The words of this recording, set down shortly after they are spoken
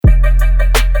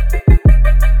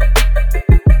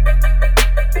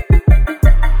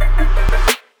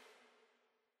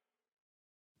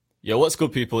Yo, what's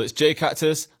good, people? It's Jay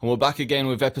Cactus, and we're back again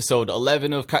with episode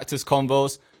 11 of Cactus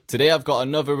Convos. Today, I've got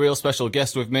another real special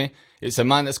guest with me. It's a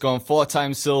man that's gone 4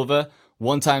 times silver,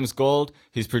 1 times gold.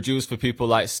 He's produced for people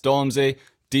like Stormzy,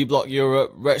 D Block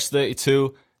Europe, Wretch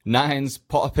 32, Nines,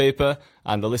 Potter Paper,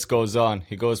 and the list goes on.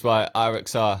 He goes by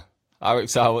RXR.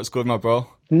 RXR, what's good, my bro?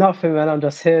 Nothing, man. I'm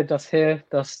just here,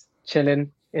 just chilling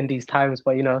in these times.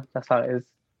 But that's how it is.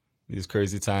 These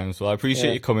crazy times. Well, I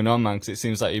appreciate you coming on, man, because it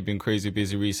seems like you've been crazy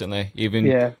busy recently.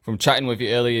 Even from chatting with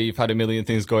you earlier, you've had a million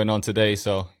things going on today.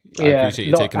 So I appreciate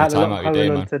you taking the time out of your day,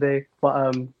 man. Today.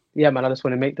 But man, I just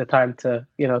want to make the time to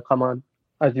come on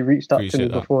as you reached out to me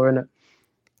before, innit?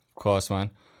 Of course, man.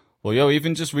 Well, yo,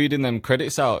 even just reading them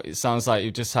credits out, it sounds like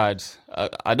you've just had,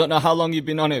 I don't know how long you've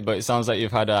been on it, but it sounds like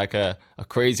you've had like a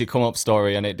crazy come up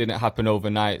story and it didn't happen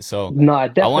overnight. So no, I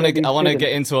want to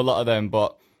get into a lot of them,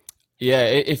 but yeah,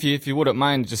 if you wouldn't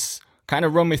mind, just kind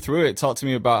of run me through it. Talk to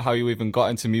me about how you even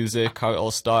got into music, how it all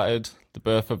started, the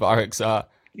birth of RXR.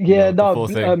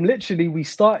 Literally we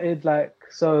started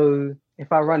so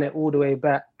if I run it all the way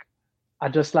back, I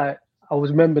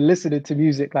remember listening to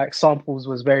music, like samples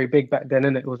was very big back then,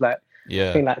 and it was I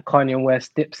think like Kanye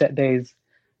West, Dipset days.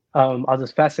 I was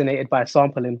just fascinated by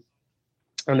sampling.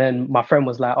 And then my friend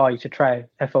was like, oh, you should try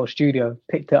FL Studio.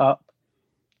 Picked it up,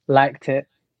 liked it,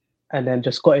 and then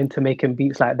just got into making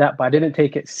beats like that. But I didn't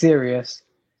take it serious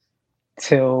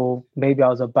till maybe I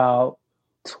was about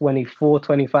 24,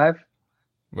 25.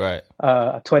 Right.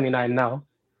 29 now.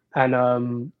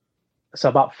 And so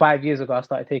about 5 years ago, I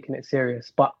started taking it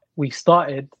serious. But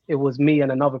it was me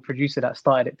and another producer that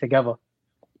started it together.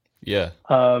 Yeah.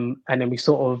 And then we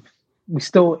still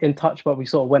in touch, but we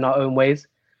sort of went our own ways.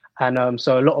 And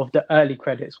so a lot of the early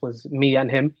credits was me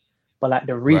and him. But like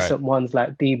the recent ones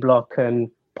like D Block and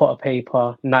Potter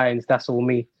Paper, Nines, that's all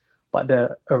me. But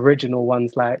the original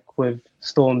ones like with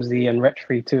Stormzy and Wretch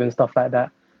 32 and stuff like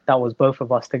that, that was both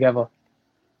of us together.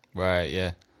 Right,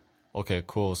 yeah. Okay,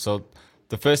 cool. So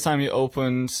the first time you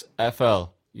opened FL,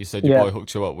 you said your boy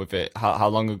hooked you up with it. How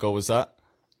long ago was that?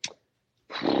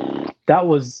 That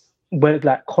was when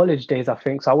college days, I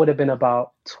think. So I would have been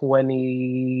about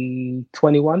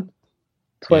 2021.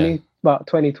 About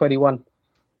 2021.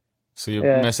 So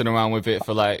you're messing around with it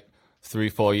for like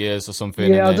 3-4 years or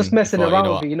something. Yeah, I was just messing around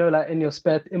with it. Like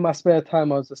in my spare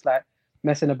time, I was just like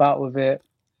messing about with it,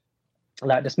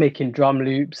 like just making drum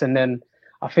loops. And then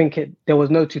I think there was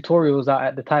no tutorials out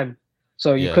at the time.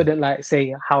 So you couldn't like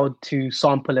say how to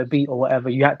sample a beat or whatever.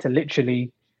 You had to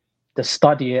literally just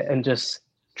study it and just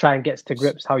try and get to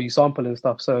grips how you sample and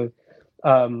stuff. So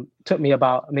took me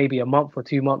about maybe a month or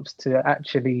 2 months to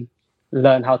actually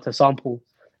learn how to sample.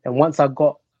 And once I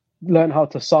learned how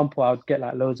to sample, I would get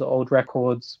like loads of old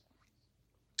records,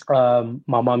 my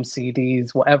mum's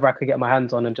CDs, whatever I could get my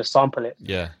hands on and just sample it.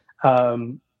 Yeah.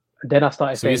 Then I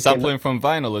started. So you're sampling from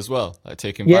vinyl as well, like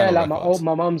taking vinyl records?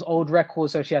 my mum's old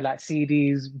records. So she had like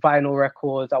CDs, vinyl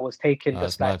records. I was taking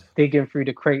digging through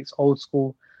the crates, old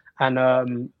school,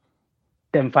 and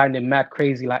then finding mad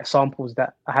crazy like samples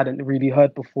that I hadn't really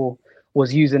heard before.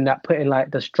 Was using that, putting like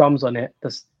the drums on it.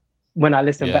 When I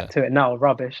listen back to it now,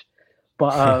 rubbish.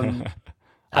 But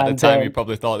at the time, you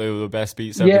probably thought they were the best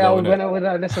beats ever. Yeah, when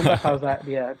I listened back, I was like,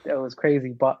 yeah, it was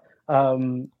crazy. But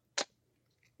it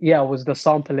was the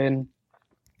sampling.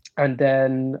 And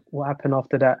then what happened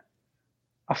after that?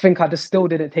 I think I just still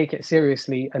didn't take it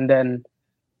seriously. And then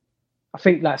I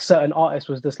think like certain artists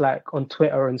was just like on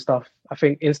Twitter and stuff. I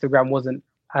think Instagram wasn't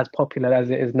as popular as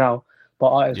it is now,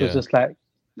 but artists was just like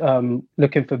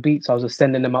looking for beats. I was just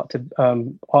sending them out to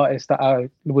artists that I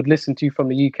would listen to from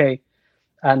the UK.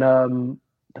 And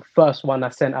the first one I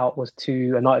sent out was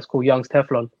to an artist called Young's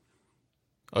Teflon.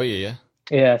 Oh, yeah.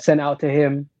 Yeah, sent out to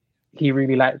him. He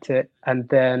really liked it. And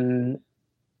then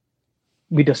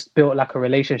we just built like a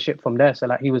relationship from there. So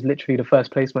like he was literally the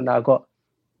first placement that I got.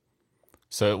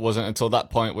 So it wasn't until that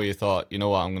point where you thought, you know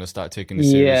what, I'm going to start taking this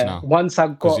serious now. Once I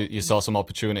got... you saw some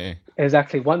opportunity.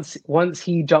 Exactly. Once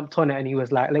he jumped on it and he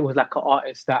was like, it was like an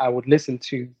artist that I would listen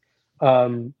to.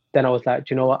 Then I was like,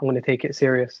 do you know what, I'm going to take it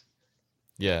serious.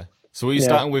 Yeah. So were you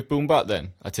starting with boom bap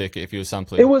then? I take it if you were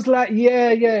sampling. It was like,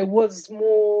 it was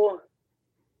more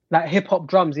like hip hop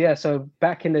drums. Yeah. So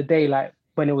back in the day, like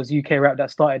when it was UK rap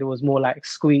that started, it was more like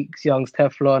Squeaks, Young's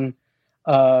Teflon,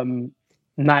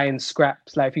 Nine,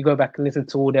 Scraps. Like if you go back and listen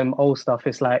to all them old stuff,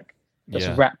 it's like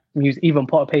just rap music. Even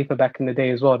Potter Paper back in the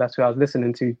day as well. That's what I was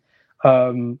listening to.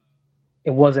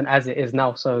 It wasn't as it is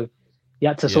now. So you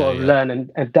had to sort of learn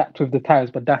and adapt with the times.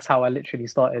 But that's how I literally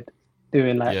started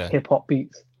doing like hip hop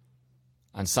beats.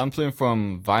 And sampling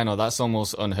from vinyl, that's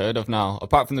almost unheard of now.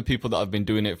 Apart from the people that have been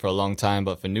doing it for a long time,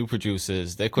 but for new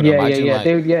producers, they couldn't imagine like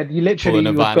You literally pulling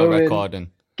a you would vinyl go record in,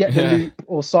 and get the yeah, loop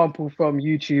or sample from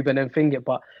YouTube and then finger it.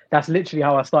 But that's literally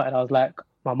how I started. I was like,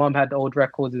 my mum had the old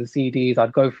records and CDs.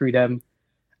 I'd go through them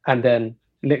and then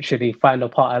literally find a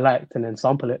part I liked and then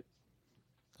sample it.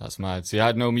 that's mad. So you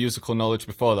had no musical knowledge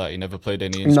before that? You never played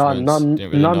any None, instruments? none,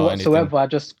 Didn't really none know whatsoever. anything? I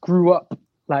just grew up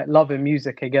like loving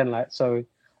music again. Like, so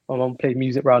my mum played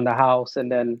music around the house,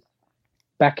 and then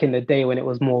back in the day when it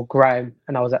was more grime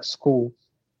and I was at school,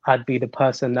 I'd be the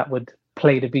person that would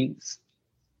play the beats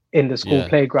in the school Yeah,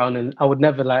 playground, and I would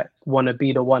never like want to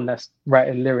be the one that's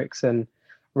writing lyrics and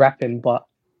rapping. But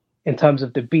in terms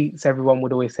of the beats, everyone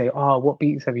would always say, "Oh, what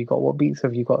beats have you got? What beats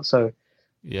have you got?" So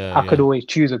yeah, I could yeah. always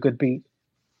choose a good beat.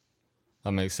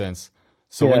 That makes sense.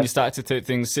 So when Yeah. you started to take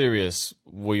things serious,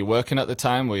 were you working at the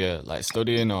time? Were you like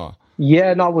studying or?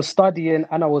 Yeah, and I was studying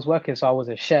and I was working, so I was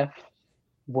a chef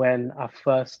when I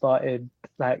first started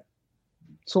like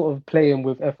sort of playing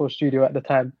with FL Studio at the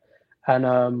time. And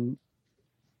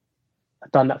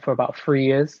I've done that for about 3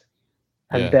 years.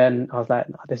 And Yeah. then I was like,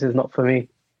 "No, this is not for me."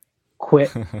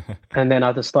 Quit. And then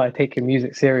I just started taking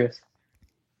music serious.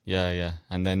 Yeah, yeah.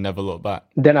 And then never look back.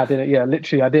 Then I didn't, yeah,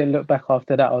 literally, I didn't look back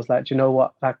after that. I was like, "Do you know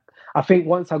what? Like, I think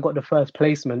once I got the first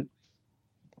placement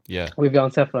Yeah. with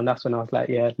Young Teflon, that's when I was like,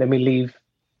 yeah, let me leave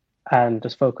and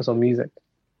just focus on music.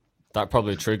 That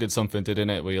probably triggered something, didn't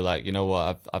it? Where you're like, you know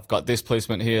what, I've got this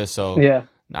placement here, so Yeah.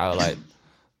 now like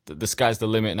the sky's the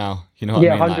limit now. You know what Yeah, I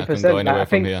mean? Like I can go 100%. Like, anywhere I from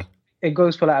think here. it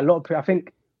goes for like a lot of, I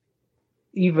think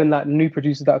even like new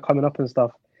producers that are coming up and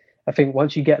stuff, I think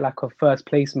once you get like a first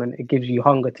placement, it gives you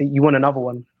hunger to, you want another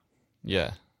one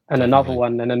Yeah, and another definitely.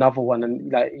 one and another one.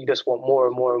 And like, you just want more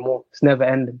and more and more. It's never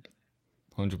ending.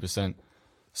 100%.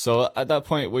 So at that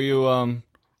point, were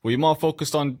you more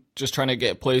focused on just trying to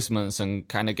get placements and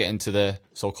kind of get into the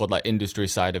so-called like industry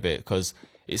side of it? Because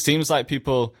it seems like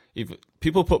people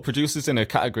put producers in a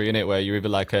category in it where you're either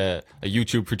like a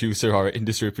YouTube producer or an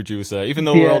industry producer, even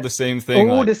though we're all Yeah. the same thing. All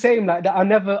Like, the same, like that. I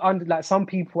never under like some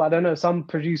people. I don't know. Some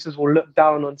producers will look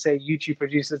down on say YouTube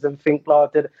producers and think, "Blah,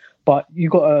 but you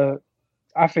gotta."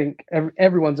 I think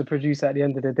everyone's a producer at the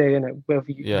end of the day, innit? Whether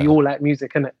we yeah, all like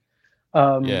music, innit?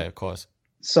 yeah, Um, of course.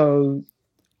 so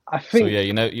I So yeah, think,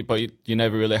 you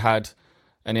never really had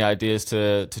any ideas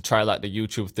to try like the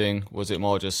YouTube thing. Was it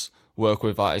more just work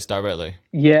with artists directly?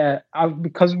 yeah,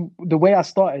 because the way I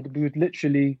started, we would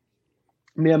literally,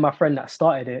 me and my friend that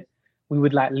started it, we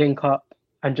would like link up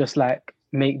and just like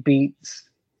make beats,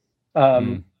 Mm,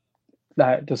 um,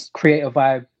 like just create a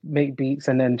vibe, make beats,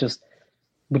 and then just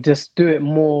we just do it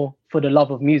more for the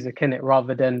love of music in it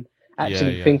rather than yeah, actually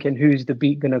yeah, thinking who's the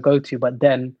beat gonna go to. But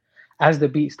then as the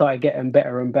beat started getting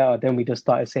better and better, then we just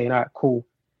started saying, all right, cool,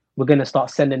 we're gonna start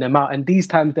sending them out. And these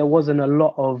times there wasn't a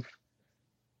lot of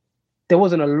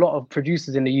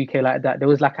producers in the UK like that. There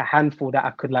was like a handful that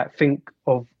I could like think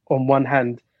of on one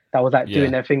hand that was like doing yeah.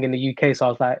 their thing in the UK. So I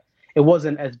was like, it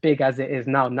wasn't as big as it is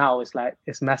now. Now it's like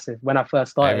it's massive. When I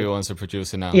first started, Everyone's a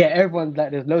producer now. yeah, everyone's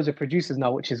like there's loads of producers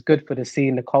now, which is good for the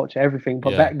scene, the culture, everything. But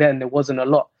Yeah, back then there wasn't a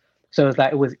lot. So it's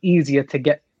like it was easier to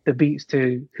get the beats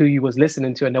to who you was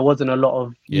listening to, and there wasn't a lot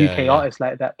of yeah, UK yeah, artists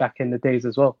like that back in the days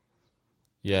as well.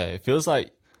 yeah. It feels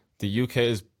like the UK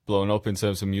has blown up in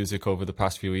terms of music over the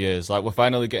past few years. Like we're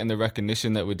finally getting the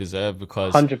recognition that we deserve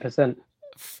because 100%.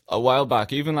 a while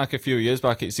back, even like a few years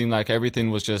back, it seemed like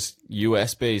everything was just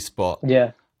US based. But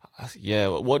Yeah. yeah,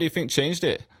 what do you think changed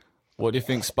it? What do you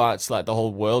think sparked like the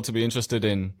whole world to be interested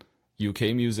in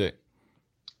UK music?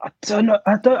 I don't know.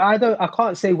 I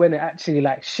can't say when it actually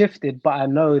like shifted, but I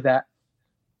know that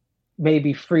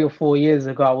maybe 3 or 4 years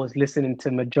ago I was listening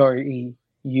to majority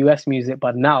US music,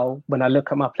 but now when I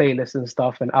look at my playlists and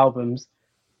stuff and albums,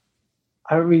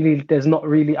 there's not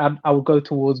really, I would go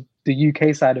towards the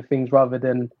UK side of things rather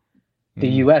than the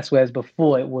Mm. US, whereas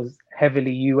before it was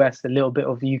heavily US, a little bit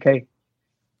of UK.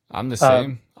 I'm the Um,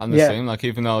 same. I'm the yeah, same. Like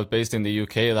even though I was based in the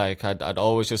UK, like I'd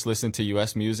always just listen to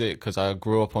US music because I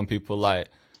grew up on people like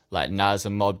Nas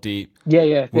and Mobb Deep,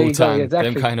 yeah. There Wu you go. Yeah, Tang, them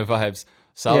exactly. kind of vibes.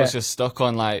 So I was Yeah. just stuck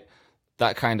on like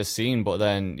that kind of scene. But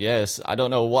then yes, I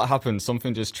don't know what happened.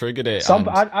 Something just triggered it, Some and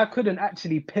I couldn't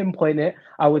actually pinpoint it.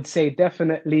 I would say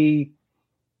definitely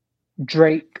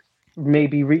Drake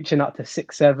maybe reaching out to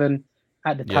 6 7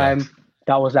 at the yeah, time.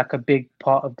 That was like a big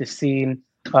part of the scene.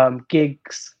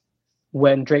 Gigs,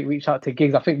 when Drake reached out to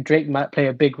Gigs, I think Drake might play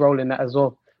a big role in that as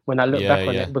well. When I look yeah, back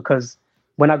on yeah, it, because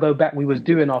when I go back, we was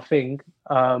doing our thing,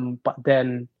 but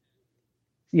then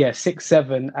yeah, 6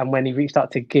 7, and when he reached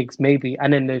out to Gigs, maybe,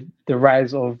 and then the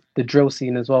rise of the drill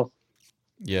scene as well.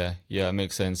 yeah, yeah. It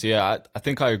makes sense. Yeah, I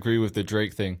think I agree with the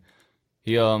Drake thing.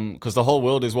 He because the whole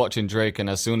world is watching Drake, and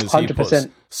as soon as he puts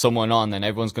 100%. someone on, then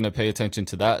everyone's gonna pay attention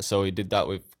to that. So he did that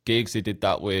with Gigs. He did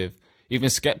that with even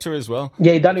Skepta as well.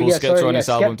 Yeah, he done it. Pulled Yeah, Skepta sorry, on yeah, his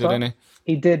album, Skepta. didn't he?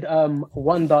 He did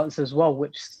One Dance as well,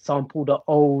 which sampled the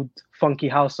old funky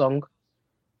house song.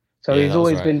 So Yeah, he's that was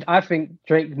always right. been. I think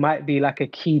Drake might be like a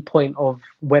key point of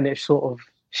when it sort of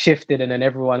shifted, and then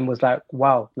everyone was like,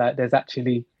 "Wow, like there's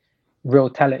actually real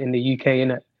talent in the UK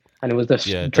in it." And it was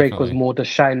Yeah, Drake was definitely. more the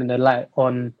shining the light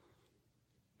on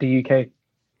the UK.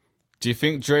 Do you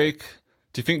think Drake?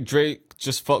 Do you think Drake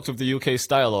just fucked with the UK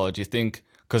style, or do you think?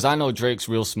 Because I know Drake's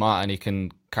real smart and he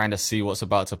can kind of see what's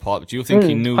about to pop. Do you think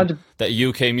he knew 100. that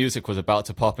UK music was about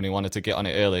to pop and he wanted to get on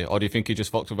it early, or do you think he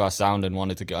just fucked with our sound and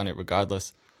wanted to get on it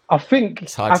regardless? I think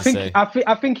It's hard to say.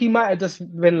 I think he might have just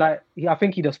been like I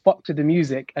think he just fucked with the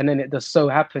music, and then it just so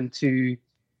happened to.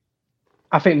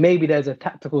 I think maybe there's a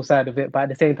tactical side of it, but at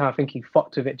the same time, I think he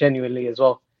fucked with it genuinely as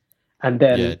well. And Yeah,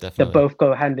 then they definitely. both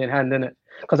go hand in hand in it.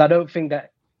 Because I don't think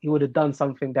that he would have done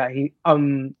something that he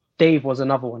Dave was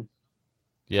another one.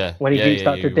 Yeah, When he yeah, reached yeah,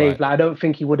 out to you're Dave, right. like I don't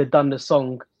think he would have done the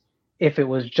song if it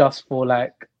was just for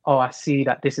like, oh, I see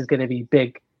that this is gonna be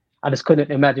big. I just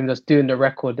couldn't imagine just doing the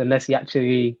record unless he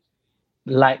actually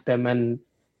liked them and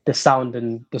the sound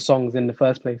and the songs in the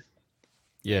first place.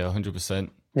 Yeah, 100%.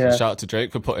 So Yeah. shout out to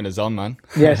Drake for putting us on, man.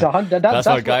 Yeah, so That's my that's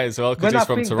what guy as well because when I he's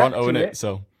from think back Toronto, to innit? it,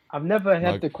 So, I've never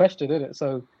had like, the question in it.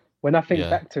 So when I think yeah,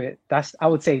 back to it, that's I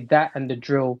would say that and the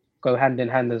drill go hand in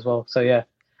hand as well. So yeah,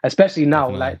 especially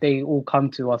now, definitely. like they all come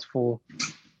to us for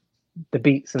the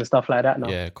beats and stuff like that now.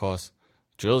 Yeah, of course.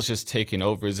 Drill's just taking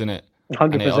over, isn't it? And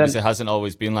Hundred it obviously percent. hasn't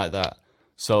always been like that.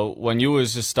 So when you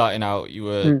was just starting out, you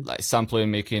were Mm. like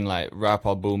sampling, making like rap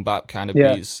or boom bap kind of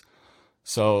Yeah, beats.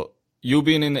 So you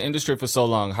being in the industry for so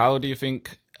long, how do you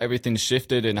think everything's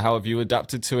shifted and how have you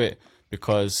adapted to it?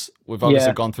 Because we've obviously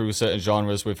yeah, gone through certain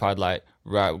genres. We've had like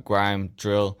rap, grime,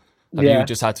 drill. Have you yeah.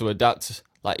 just had to adapt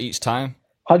like each time?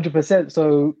 100%.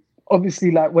 So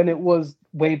obviously, like when it was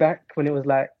way back, when it was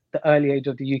like the early age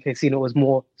of the UK scene, it was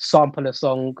more sample a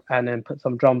song and then put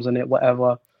some drums on it,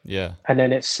 whatever. Yeah, And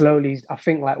then it slowly, I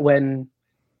think, like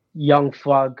Young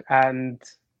Thug and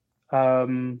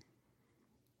um,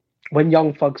 when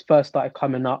Young Thugs first started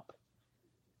coming up,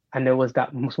 and there was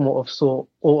that sort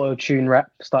auto tune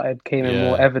rap came in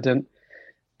more yeah, evident.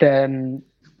 Then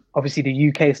obviously the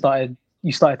UK started.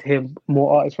 You started to hear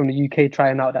more artists from the UK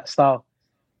trying out that style,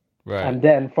 right. and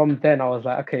then from then I was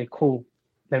like, okay, cool.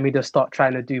 Let me just start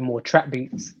trying to do more trap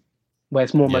beats, where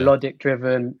it's more Yeah. melodic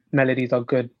driven. Melodies are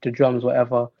good, the drums,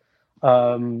 whatever.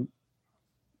 Um,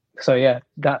 so yeah,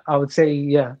 that I would say,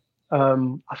 yeah.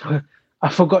 I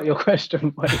forgot your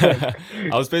question, but yeah.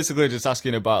 I was basically just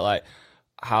asking about like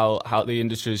how the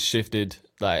industry has shifted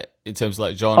like in terms of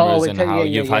like Oh, genres and yeah, how yeah,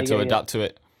 you've yeah, had yeah, to yeah. adapt to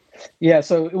it. Yeah,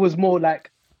 so it was more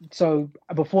like so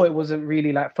before it wasn't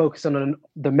really like focusing on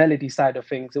the melody side of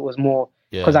things. It was more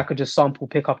because Yeah. I could just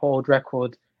pick up an old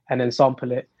record and then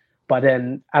sample it. But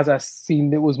then as I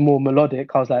seen it was more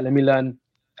melodic, I was like, let me learn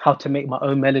how to make my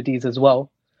own melodies as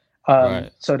well,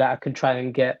 Right. so that I can try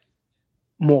and get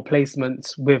more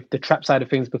placements with the trap side of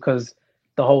things because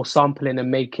the whole sampling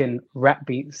and making rap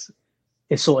beats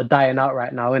is sort of dying out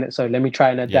right now, isn't it? So let me try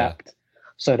and Yeah. adapt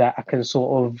so that I can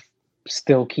sort of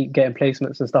still keep getting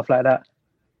placements and stuff like that.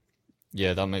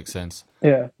 Yeah, that makes sense.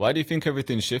 Yeah. Why do you think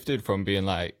everything shifted from being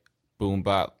like boom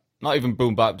bap, not even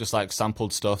boom bap, just like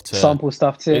sampled stuff to Sample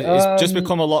stuff too. it's just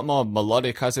become a lot more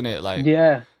melodic, hasn't it? Like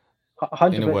Yeah,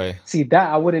 in a 100%. way. See that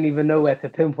I wouldn't even know where to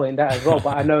pinpoint that as well,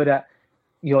 but I know that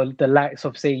the likes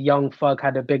of say Young Thug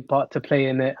had a big part to play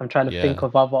in it. I'm trying to think Yeah.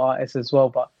 of other artists as well,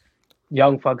 but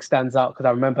Young Thug stands out because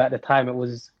I remember at the time it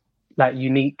was like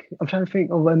unique. I'm trying to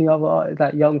think of any other artists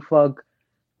like Young Thug.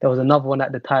 There was another one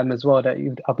at the time as well that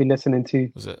I'll be listening to.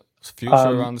 Was it Future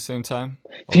Um, around the same time?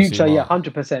 Or was he Future, yeah, more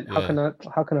 100%. yeah.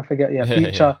 How can I forget? Yeah, Yeah,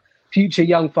 yeah. Future,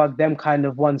 Young Thug, them kind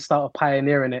of one started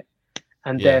pioneering it,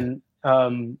 and Yeah. then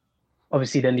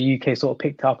obviously then the UK sort of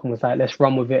picked up and was like, let's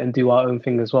run with it and do our own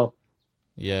thing as well.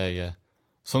 Yeah, yeah.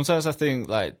 Sometimes I think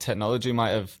like technology might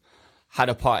have had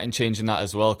a part in changing that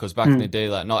as well. Because back in the day,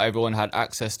 like not everyone had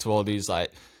access to all these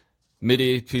like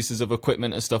MIDI pieces of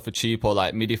equipment and stuff for cheap, or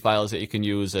like MIDI files that you can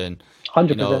use, and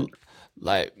you know, 100%.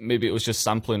 like maybe it was just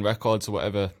sampling records or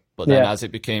whatever. But then Yeah, as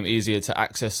it became easier to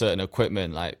access certain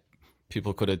equipment, like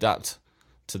people could adapt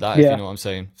to that. If you yeah, know what I'm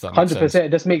saying, if that makes sense. 100%.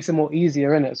 It just makes it more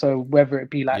easier, innit? So whether it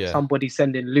be like Yeah, somebody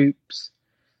sending loops,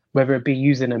 whether it be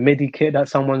using a MIDI kit that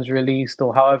someone's released,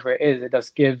 or however it is, it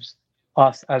just gives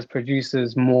us as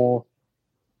producers more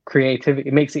creativity.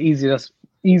 It makes it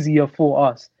easier for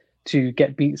us to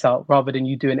get beats out rather than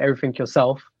you doing everything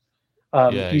yourself. yeah,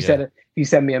 You yeah, said you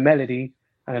send me a melody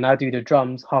and then I do the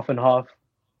drums, half and half.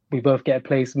 We both get a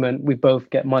placement, we both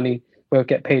get money, both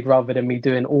get paid, rather than me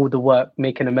doing all the work,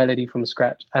 making a melody from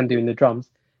scratch and doing the drums.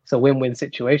 It's a win-win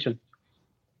situation.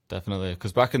 Definitely,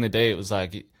 because back in the day, it was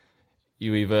like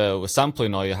you either were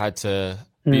sampling or you had to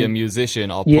be a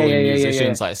musician or pulling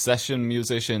musicians, like session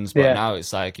musicians. But now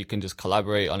it's like you can just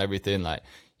collaborate on everything. Like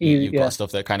you've got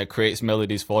stuff that kind of creates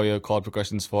melodies for you, chord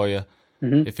progressions for you.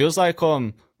 It feels like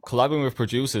collabing with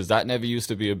producers, that never used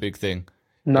to be a big thing.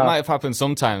 No. It might have happened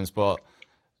sometimes, but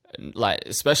like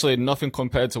especially nothing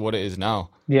compared to what it is now.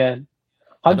 Yeah.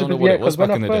 I don't know what it was back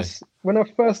in the day. When I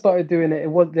first started doing it, it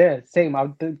was same.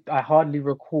 I hardly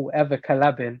recall ever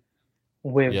collabing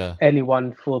with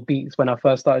anyone for beats when I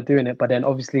first started doing it. But then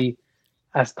obviously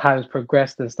as times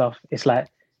progressed and stuff, it's like,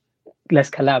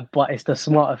 let's collab, but it's the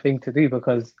smarter thing to do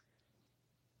because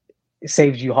it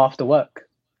saves you half the work.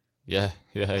 Yeah.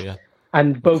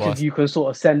 And both of you can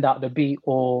sort of send out the beat,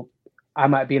 or I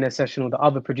might be in a session or the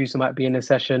other producer might be in a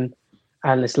session,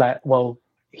 and it's like, well,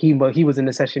 he was in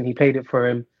the session, he played it for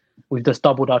him. We've just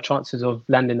doubled our chances of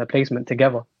landing a placement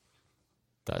together.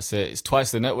 That's it. It's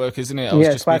twice the network, isn't it? I was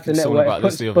just speaking to someone about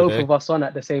this the other day. Both of us on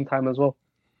at the same time as well.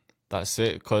 That's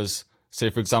it. Because, say,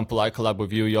 for example, I collab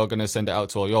with you, you're going to send it out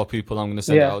to all your people, I'm going to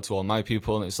send it out to all my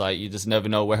people. And it's like, you just never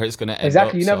know where it's going to end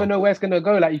up. You never know where it's going to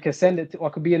go. Like, you can send it to, or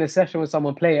I could be in a session with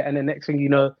someone, play it, and the next thing you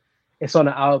know, it's on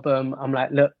an album. I'm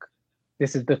like, look,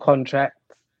 this is the contract.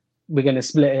 We're going to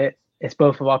split it. It's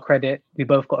both of our credit. We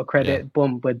both got a credit. Yeah.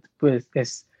 Boom. But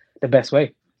it's the best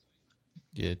way.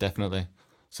 Yeah, definitely.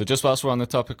 So just whilst we're on the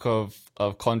topic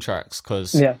of contracts,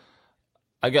 because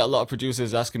I get a lot of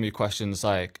producers asking me questions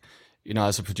like, you know,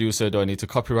 as a producer, do I need to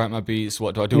copyright my beats?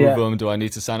 What do I do with them? Do I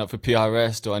need to sign up for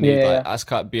PRS? Do I need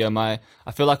ASCAP, BMI?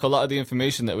 I feel like a lot of the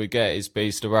information that we get is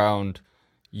based around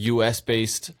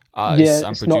US-based artists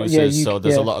and producers, so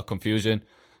there's a lot of confusion.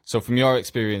 So from your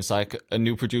experience, like a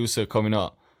new producer coming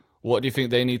up, what do you think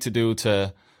they need to do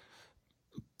to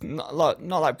not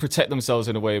like protect themselves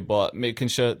in a way, but make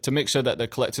sure that they're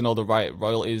collecting all the right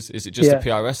royalties? Is it just the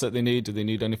PRS that they need? Do they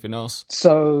need anything else?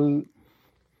 So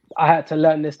I had to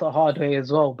learn this the hard way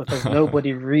as well, because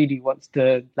nobody really wants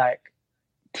to like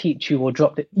teach you or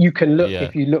drop it. You can look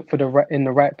if you look for in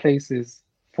the right places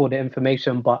for the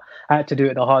information, but I had to do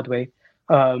it the hard way.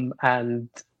 And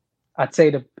I'd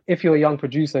say that if you're a young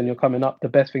producer and you're coming up, the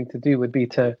best thing to do would be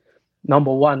to,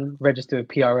 number one, register with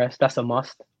PRS. That's a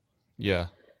must. Yeah.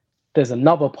 There's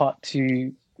another part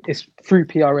to, it's through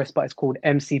PRS, but it's called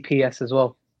MCPS as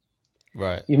well.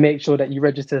 Right. You make sure that you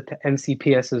register to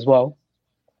MCPS as well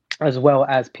as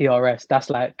PRS. That's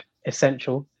like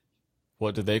essential.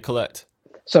 What do they collect?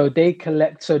 So they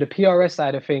collect, so the PRS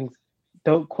side of things,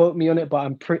 don't quote me on it, but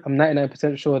I'm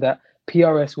 99% sure that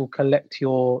PRS will collect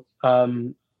your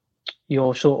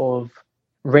sort of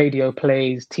radio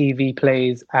plays, TV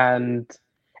plays, and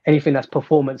anything that's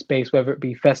performance based, whether it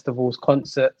be festivals,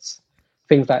 concerts,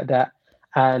 things like that.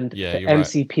 And the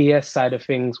MCPS side of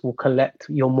things will collect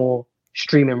your more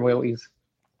streaming royalties.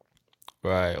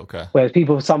 Right. Okay.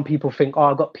 Whereas some people think, oh,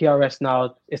 I got PRS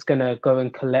now, it's gonna go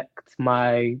and collect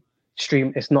my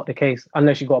stream. It's not the case,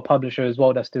 unless you've got a publisher as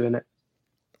well that's doing it.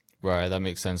 Right, that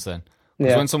makes sense then.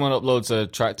 Because when someone uploads a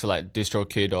track to like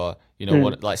DistroKid or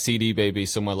like CD Baby,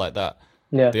 somewhere like that,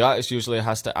 the artist usually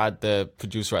has to add the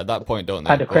producer at that point, don't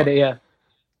they? Add the credit,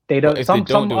 They don't.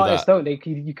 Some artists don't.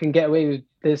 You can get away with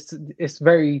this. It's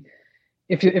very,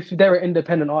 if they're an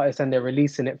independent artist and they're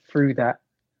releasing it through that,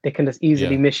 they can just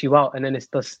easily miss you out, and then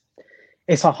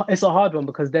it's a hard one,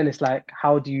 because then it's like,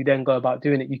 how do you then go about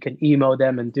doing it? You can email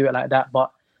them and do it like that,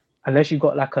 but unless you've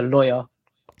got like a lawyer,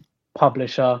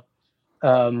 publisher,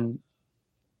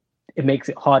 it makes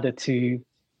it harder to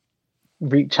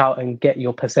reach out and get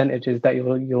your percentages that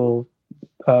you're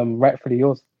rightfully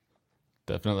yours.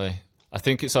 Definitely. I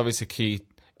think it's obviously key,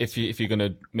 if you're going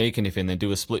to make anything, then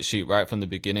do a split sheet right from the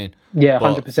beginning. Yeah,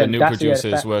 100%. For new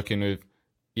producers working with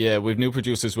new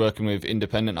producers working with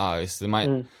independent artists, they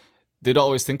don't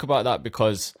always think about that,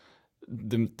 because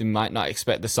they might not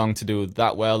expect the song to do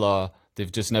that well, or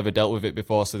they've just never dealt with it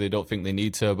before, so they don't think they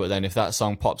need to. But then if that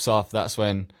song pops off, that's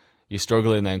when you're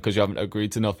struggling then, because you haven't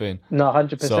agreed to nothing. No,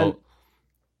 100%. So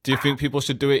do you think people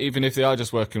should do it even if they are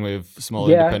just working with small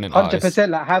independent artists? 100%.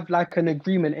 Like, have like an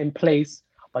agreement in place,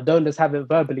 but don't just have it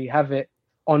verbally. Have it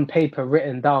on paper,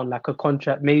 written down, like a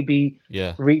contract. Maybe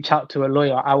reach out to a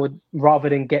lawyer. I would, rather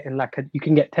than getting like you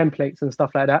can get templates and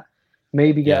stuff like that.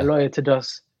 Maybe get a lawyer to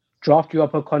just draft you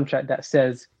up a contract that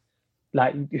says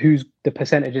like who's the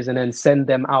percentages, and then send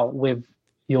them out with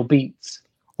your beats,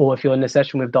 or if you're in a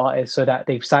session with the artist, so that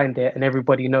they've signed it and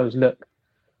everybody knows, look,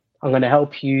 I'm going to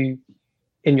help you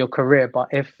in your career, but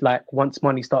if like once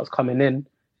money starts coming in,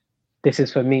 this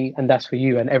is for me and that's for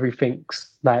you, and everything's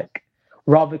like,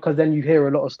 rather, because then you hear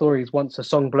a lot of stories once a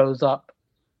song blows up,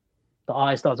 the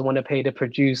artist doesn't want to pay the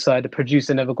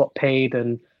producer never got paid,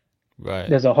 and Right.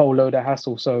 there's a whole load of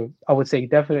hassle. So I would say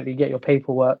definitely get your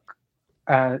paperwork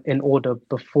in order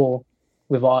before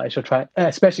with artists you're trying,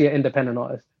 especially an independent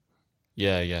artist.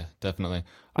 Yeah, definitely.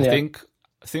 I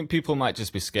think people might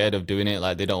just be scared of doing it.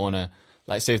 Like they don't want to,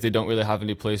 like say if they don't really have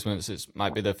any placements, it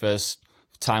might be their first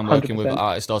time working 100%. with an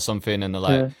artist or something, and they're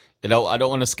like, I don't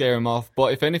want to scare them off.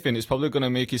 But if anything, it's probably going to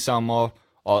make you sound more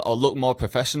or look more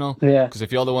professional. Yeah. Because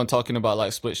if you're the one talking about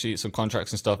like split sheets and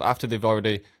contracts and stuff after they've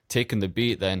already taken the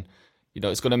beat, then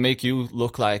it's going to make you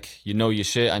look like you know your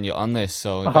shit and you're on this.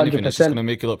 So if anything, it's just going to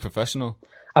make you look professional.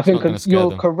 I think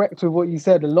you're correct with what you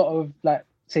said. A lot of like,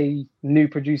 say, new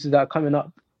producers that are coming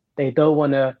up, they don't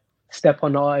want to step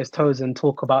on the artist's toes and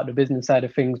talk about the business side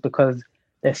of things because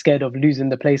they're scared of losing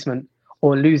the placement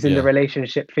or losing the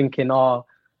relationship, thinking, I'm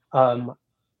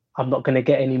not going to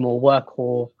get any more work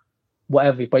or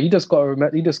whatever. But you just got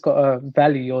to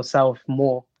value yourself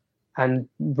more and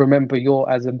remember you're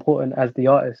as important as the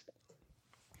artist.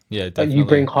 Yeah, definitely. You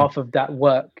bring half of that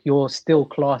work, you're still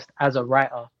classed as a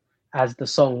writer, as the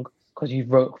song, because you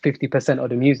wrote 50% of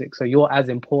the music. So you're as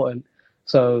important.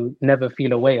 So never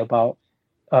feel away about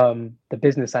the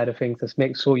business side of things. Just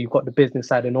make sure you've got the business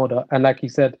side in order. And like you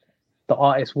said, the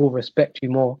artist will respect you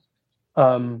more,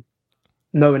 knowing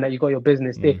that you got your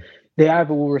business. They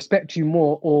either will respect you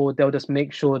more or they'll just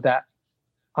make sure that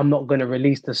I'm not going to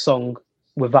release the song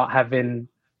without having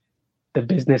the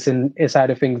business inside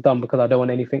of things done because I don't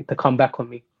want anything to come back on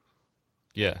me.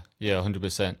 Yeah,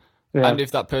 100%. Yeah. And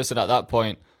if that person at that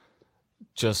point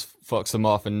just fucks them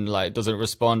off and like doesn't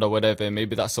respond or whatever,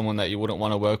 maybe that's someone that you wouldn't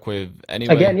want to work with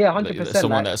anyway. Again, 100%.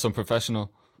 Someone that's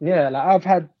unprofessional. Yeah, like I've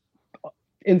had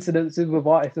incidences with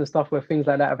artists and stuff where things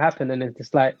like that have happened, and it's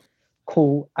just like,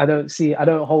 cool. I don't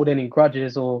hold any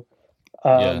grudges or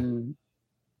have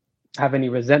any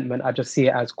resentment. I just see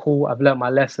it as cool. I've learned my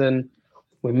lesson.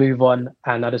 We move on,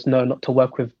 and I just know not to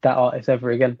work with that artist ever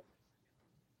again.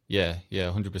 Yeah,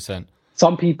 100%.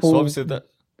 Some people. So obviously that.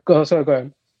 Go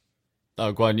on.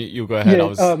 Oh, go on. You go ahead.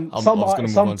 Yeah,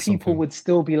 some people would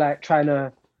still be like trying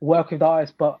to work with the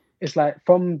artist, but it's like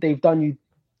they've done you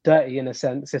dirty in a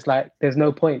sense. It's like there's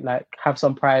no point. Like have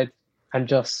some pride and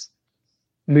just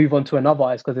move on to another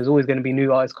artist because there's always going to be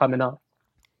new artists coming up.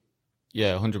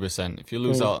 Yeah, 100%. If you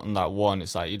lose out on that one,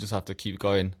 it's like you just have to keep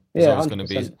going. There's always going to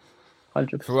be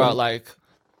 100%. Throughout, like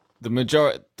the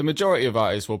majority of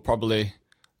artists will probably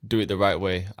do it the right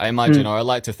way. I imagine, or I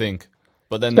like to think.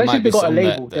 But then especially there might be some a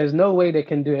label. There's no way they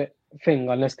can do it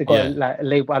unless they got like a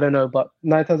label. I don't know, but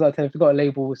 9 times out of 10, if you got a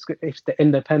label, it's the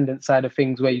independent side of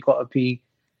things where you got to be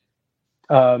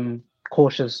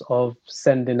cautious of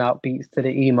sending out beats to the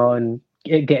email and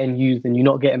it getting used and you're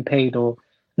not getting paid or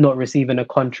not receiving a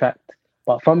contract.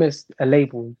 But from a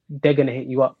label, they're gonna hit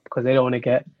you up because they don't want to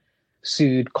get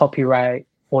sued, copyright,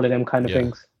 all of them kind of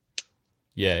things.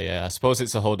 Yeah. I suppose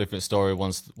it's a whole different story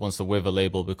once they're with a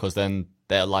label because then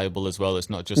they're liable as well. It's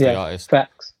not just the artist.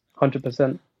 Facts,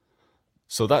 100%.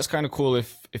 So that's kind of cool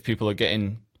if people are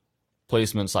getting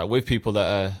placements like with people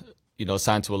that are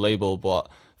signed to a label. But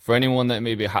for anyone that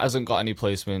maybe hasn't got any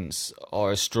placements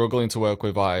or is struggling to work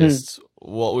with artists,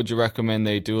 what would you recommend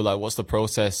they do? Like, what's the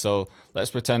process? So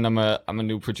let's pretend I'm a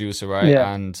new producer, right?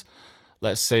 Yeah. And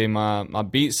let's say my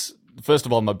beats. First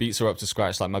of all, my beats are up to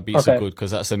scratch. Like my beats are good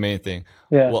because that's the main thing.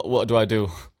 Yeah. What do I do?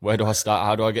 Where do I start?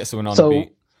 How do I get someone on the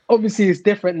beat? Obviously, it's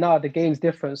different now. The game's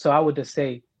different. So I would just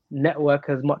say network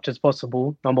as much as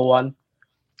possible. Number one.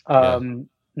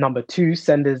 Number two,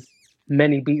 send as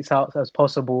many beats out as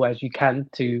possible as you can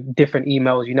to different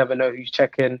emails. You never know who's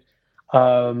checking.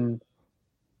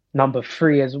 Number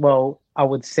three as well, I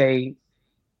would say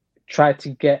try to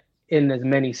get in as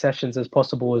many sessions as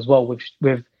possible as well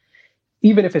with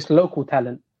even if it's local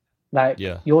talent. Like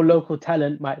your local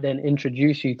talent might then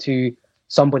introduce you to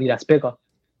somebody that's bigger.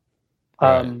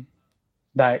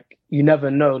 Like you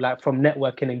never know, like from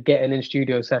networking and getting in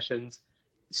studio sessions.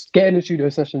 Getting in studio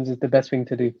sessions is the best thing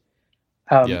to do.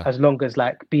 As long as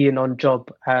like being on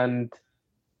job, and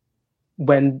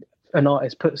when an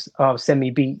artist puts send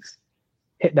me beats,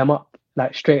 hit them up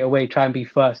like straight away, try and be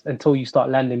first until you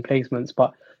start landing placements.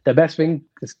 But the best thing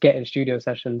is getting studio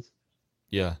sessions.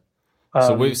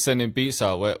 So with sending beats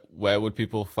out, where would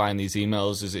people find these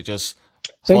emails? Is it just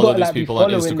follow these people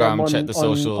on Instagram, check the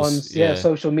socials?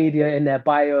 Social media in their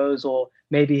bios, or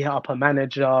maybe hit up a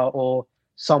manager or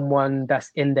someone that's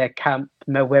in their camp,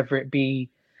 whether it be,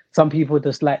 some people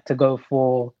just like to go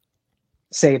for,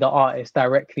 say, the artist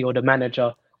directly or the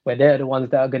manager, where they're the ones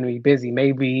that are going to be busy.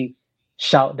 Maybe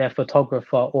shout their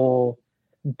photographer or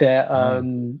their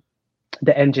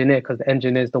the engineer, because the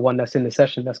engineer is the one that's in the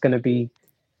session that's going to be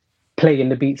playing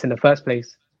the beats in the first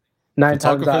place. 9 times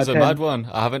out of Photographer's a 10. mad one.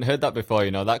 I haven't heard that before, you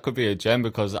know. That could be a gem,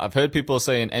 because I've heard people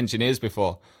saying engineers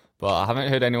before, but I haven't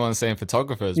heard anyone saying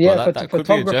photographers. Yeah, but that could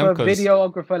be a gem.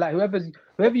 Videographer, like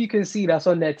whoever you can see that's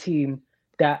on their team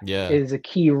that is a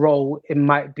key role. It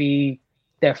might be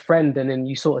their friend, and then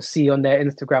you sort of see on their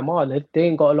Instagram, oh, they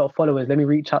ain't got a lot of followers. Let me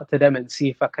reach out to them and see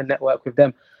if I can network with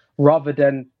them, rather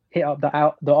than hit up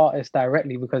the artist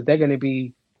directly, because they're going to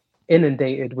be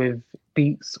inundated with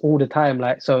beats all the time.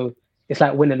 Like, so it's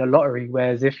like winning a lottery.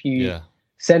 Whereas if you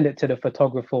send it to the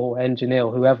photographer or engineer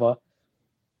or whoever,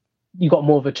 you got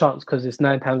more of a chance, because it's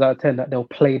 9 times out of 10 that they'll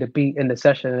play the beat in the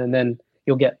session, and then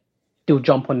they'll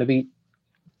jump on the beat.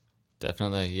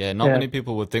 Definitely, yeah. Not many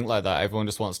people would think like that. Everyone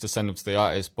just wants to send them to the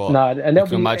artist, but and you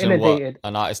can imagine what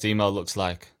an artist email looks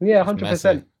like. Yeah,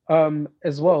 100%.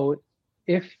 As well,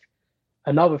 if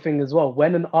another thing as well,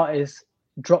 when an artist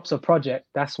drops a project,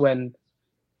 that's when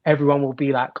everyone will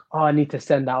be like, oh, I need to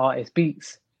send that artist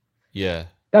beats. Yeah.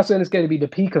 That's when it's going to be the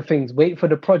peak of things. Wait for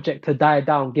the project to die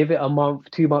down. Give it a month,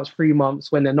 2 months, 3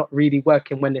 months, when they're not really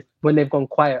working, when they've gone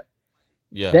quiet.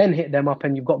 Yeah. Then hit them up,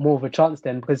 and you've got more of a chance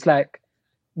then. Because like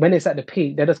when it's at the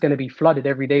peak, they're just going to be flooded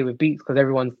every day with beats, because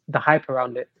everyone's the hype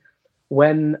around it.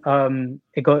 When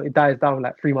it dies down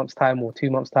like 3 months time or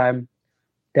 2 months time,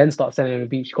 then start sending them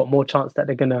beats. You've got more chance that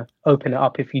they're going to open it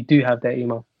up if you do have their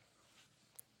email.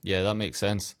 Yeah, that makes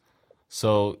sense.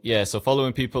 So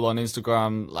following people on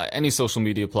Instagram, like any social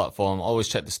media platform, always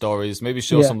check the stories, maybe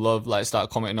show some love, like start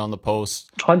commenting on the posts.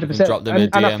 100%. Drop them a DM.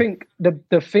 And I think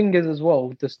the thing is as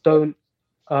well, just don't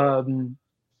spam.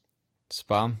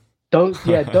 Don't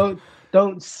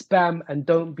spam, and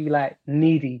don't be like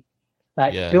needy.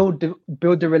 Like build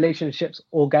the relationships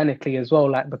organically as well,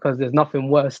 like, because there's nothing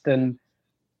worse than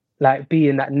like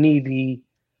being that needy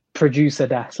producer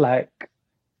that's like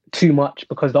too much,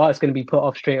 because the artist's going to be put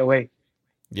off straight away.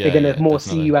 They're going to more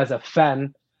see you as a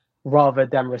fan rather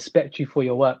than respect you for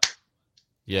your work.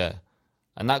 Yeah.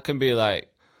 And that can be a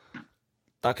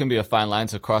fine line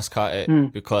to cross-cut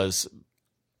it, because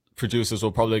producers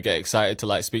will probably get excited to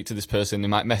like speak to this person. They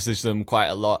might message them quite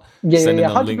a lot, sending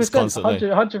them links constantly.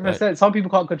 100%. Right? Some people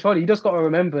can't control it. You just got to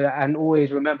remember, and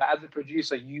always remember, as a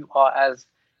producer, you are as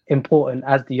important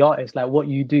as the artist. Like, what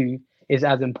you do is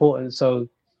as important. So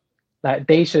like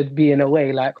they should be in a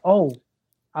way like, oh,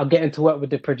 I'll get into work with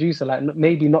the producer. Like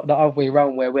maybe not the other way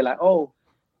around where we're like, oh,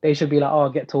 they should be like, oh, I'll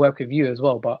get to work with you as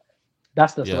well. But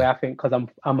that's just the way I think, because I'm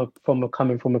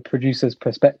coming from a producer's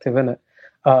perspective, innit?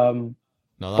 No,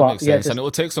 that makes sense. And it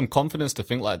will take some confidence to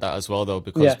think like that as well, though,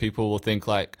 because people will think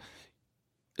like,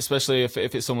 especially if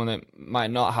it's someone that might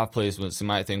not have placements, they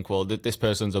might think, well, this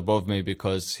person's above me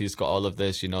because he's got all of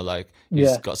this, you know, like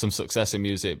he's got some success in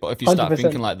music. But if you start 100%.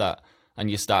 Thinking like that, and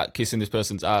you start kissing this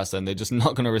person's ass, then they're just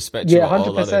not going to respect you at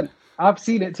all. 100%. I've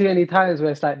seen it too many times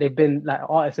where it's like they've been like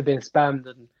artists have been spammed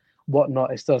and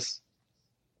whatnot. It's just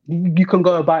you can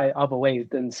go about it other ways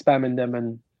than spamming them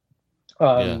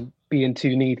and being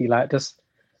too needy. Like just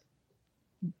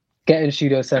get in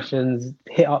studio sessions,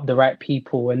 hit up the right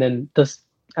people, and then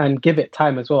and give it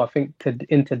time as well. I think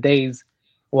in today's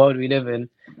world we live in,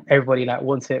 everybody like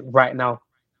wants it right now.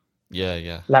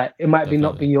 Yeah. Like it might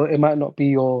not be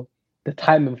the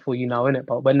timing for you now, innit?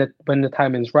 But when the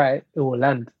timing's right, it will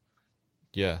land.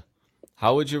 Yeah.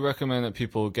 How would you recommend that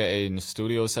people get in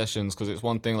studio sessions? Because it's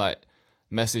one thing like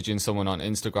messaging someone on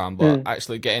Instagram, but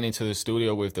actually getting into the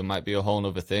studio with them might be a whole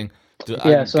other thing.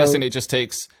 I'm guessing it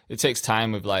takes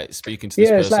time with like speaking to this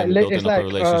person and building up a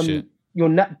relationship.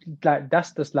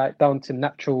 That's just like down to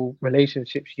natural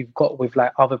relationships you've got with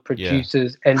like other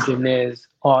producers, engineers,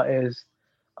 artists.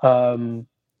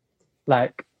 The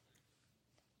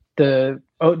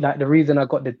reason I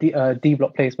got the D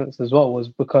Block placements as well was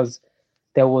because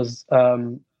there was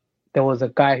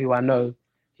a guy who I know.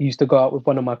 He used to go out with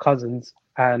one of my cousins,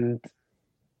 and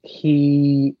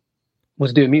he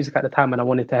was doing music at the time, and I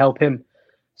wanted to help him.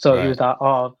 So he was like,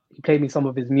 "Oh," he played me some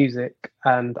of his music,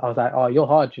 and I was like, "Oh, you're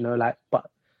hard, you know." Like, but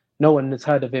no one has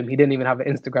heard of him. He didn't even have an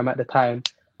Instagram at the time.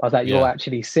 I was like, "You're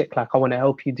actually sick. Like, I want to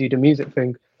help you do the music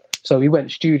thing." So we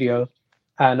went studio,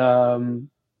 and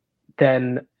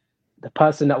then the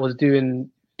person that was doing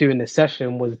the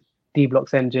session was D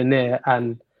Block's engineer,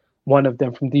 and one of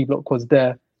them from D Block was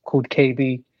there called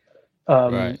KB.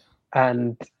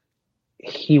 And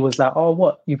he was like, "Oh,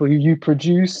 what you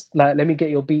produce? Like, let me get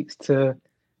your beats to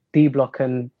D Block,"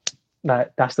 and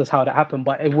like that's just how that happened.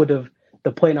 But it would have,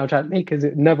 the point I'm trying to make is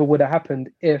it never would have happened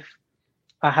if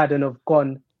I hadn't have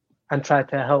gone and tried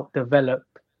to help develop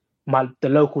the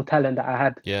local talent that I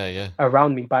had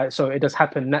around me. So it just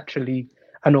happened naturally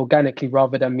and organically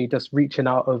rather than me just reaching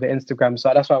out over Instagram.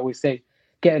 So that's why I always say,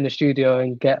 get in the studio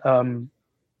and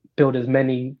build as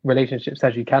many relationships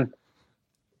as you can.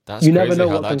 That's you never know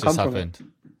how what that just happened.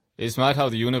 It's mad how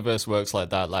the universe works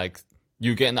like that. Like,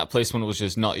 you getting that placement was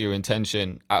just not your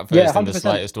intention at first in the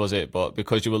slightest, was it? But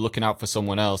because you were looking out for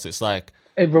someone else, it's like,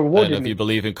 it rewarded I don't know if me. you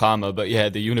believe in karma, but yeah,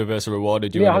 the universe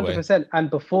rewarded you. Yeah, 100%. And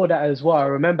before that as well, I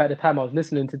remember at the time I was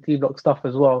listening to D-Block stuff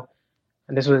as well.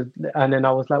 And then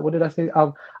I was like, what did I say?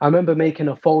 I remember making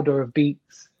a folder of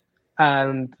beats,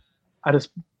 and I just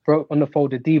wrote on the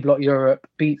folder D-Block Europe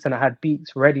beats, and I had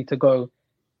beats ready to go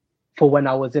for when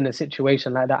I was in a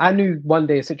situation like that. I knew one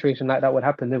day a situation like that would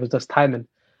happen. It was just timing.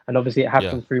 And obviously it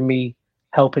happened through me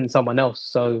helping someone else.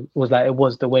 So it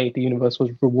was the way the universe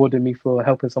was rewarding me for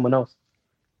helping someone else.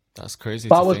 That's crazy.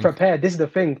 But I was prepared. This is the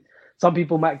thing. Some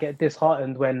people might get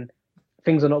disheartened when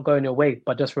things are not going your way,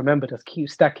 but just remember, just keep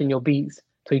stacking your beats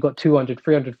till you got 200,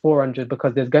 300, 400,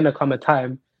 because there's going to come a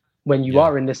time when you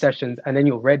are in the sessions and then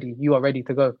you're ready. You are ready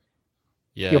to go.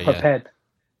 You're prepared.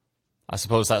 I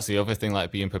suppose that's the other thing,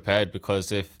 like being prepared,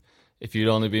 because if you'd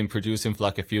only been producing for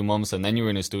like a few months and then you're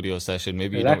in a studio session,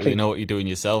 maybe you don't really know what you're doing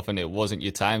yourself and it wasn't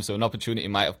your time. So an opportunity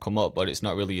might have come up, but it's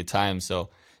not really your time. So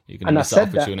you can miss that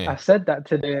opportunity. I said that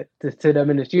to them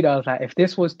in the studio. I was like, if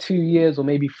this was 2 years or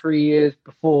maybe 3 years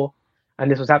before and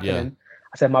this was happening,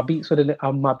 I said my beats wouldn't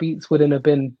have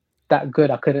been that good.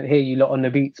 I couldn't hear you lot on the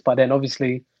beats. But then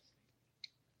obviously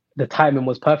the timing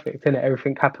was perfect, innit?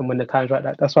 Everything happened when the time's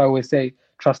right. That's why I always say,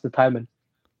 trust the timing.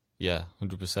 Yeah,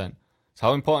 100%. So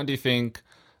how important do you think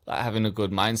having a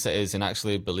good mindset is in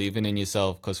actually believing in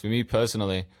yourself? Because for me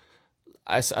personally,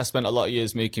 I spent a lot of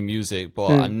years making music, but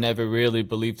I never really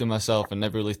believed in myself and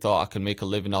never really thought I could make a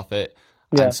living off it.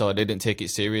 And so I didn't take it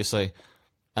seriously.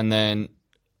 And then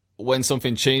when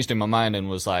something changed in my mind and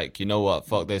was like, you know what,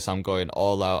 fuck this, I'm going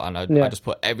all out. And I just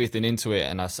put everything into it.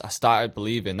 And I started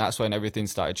believing. That's when everything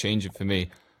started changing for me.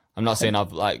 I'm not saying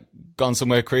I've like gone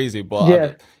somewhere crazy, but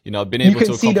I've been able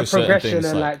to accomplish certain things. You can see the progression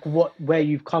and where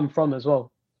you've come from as well.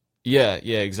 Yeah,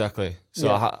 exactly.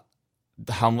 So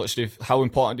how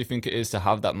important do you think it is to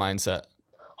have that mindset?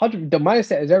 The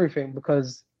mindset is everything,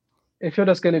 because if you're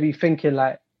just going to be thinking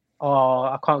like, oh,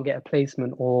 I can't get a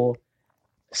placement or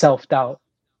self-doubt,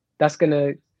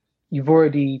 you've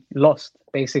already lost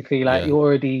basically. Like you're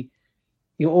already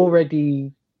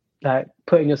like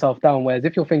putting yourself down. Whereas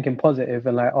if you're thinking positive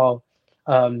and like,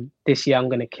 this year I'm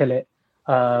going to kill it.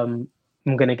 I'm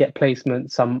going to get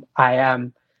placements. I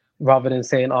am, rather than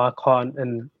saying, I can't,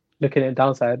 and looking at the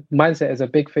downside. Mindset is a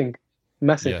big thing,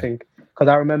 massive thing. Because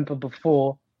I remember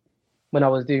before when I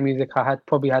was doing music, I had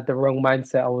probably had the wrong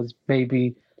mindset. I was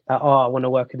maybe like, I want to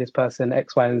work with this person,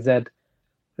 X, Y, and Z.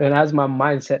 And as my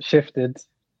mindset shifted,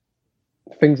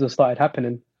 things have started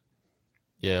happening.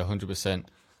 Yeah, 100%.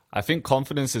 I think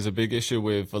confidence is a big issue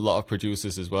with a lot of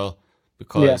producers as well,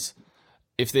 because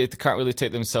if they can't really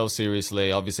take themselves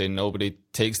seriously, obviously nobody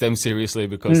takes them seriously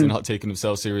because they're not taking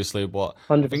themselves seriously. But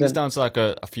 100%. I think it's down to like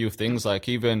a few things, like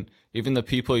even the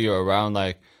people you're around.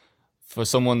 Like for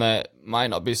someone that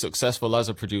might not be successful as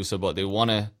a producer, but they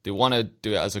wanna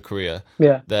do it as a career.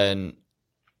 Then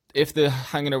if they're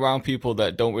hanging around people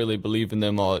that don't really believe in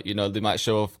them, or they might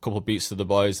show off a couple of beats to the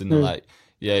boys and they're like,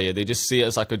 they just see it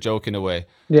as like a joke in a way,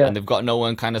 and they've got no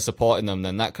one kind of supporting them,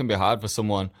 then that can be hard for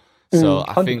someone. So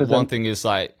I think 100%. One thing is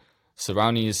like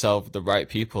surrounding yourself with the right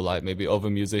people, like maybe other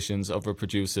musicians, other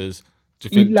producers. Do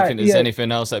you think there's anything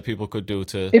else that people could do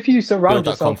to if you surround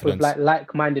yourself with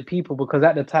like-minded people? Because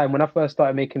at the time when I first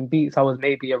started making beats, I was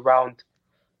maybe around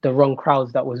the wrong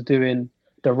crowds that was doing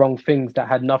the wrong things that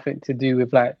had nothing to do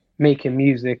with like making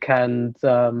music and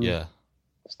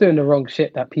it's doing the wrong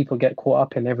shit that people get caught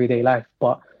up in everyday life.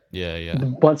 But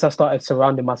once I started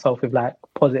surrounding myself with like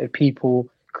positive people,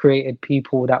 creative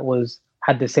people that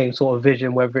had the same sort of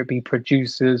vision, whether it be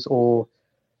producers or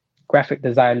graphic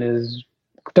designers,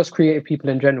 just creative people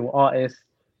in general, artists,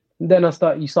 then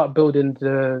you start building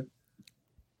the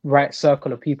right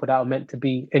circle of people that are meant to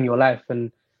be in your life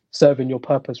and serving your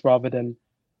purpose rather than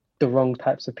the wrong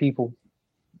types of people.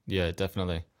 Yeah,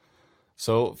 definitely.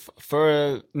 So for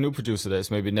a new producer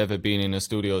that's maybe never been in a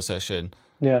studio session,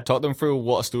 talk them through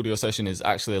what a studio session is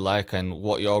actually like and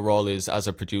what your role is as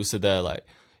a producer there, like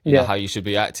you know, how you should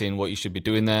be acting, what you should be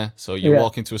doing there. So you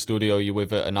walk into a studio, you're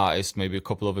with an artist, maybe a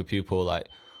couple other people, like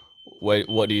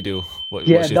what do you do? What's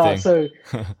your thing? So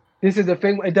this is the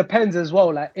thing, it depends as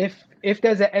well. Like if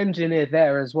there's an engineer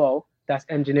there as well that's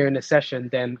engineering the session,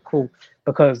 then cool,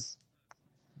 because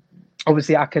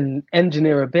obviously I can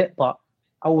engineer a bit, but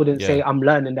I wouldn't say Yeah. I'm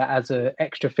learning that as an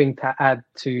extra thing to add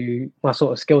to my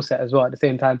sort of skill set as well at the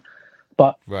same time.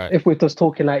 But Right. if we're just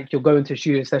talking like you're going to a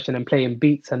studio session and playing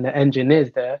beats and the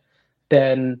engineer's there,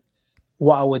 then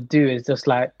what I would do is just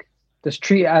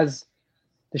treat it as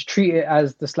just treat it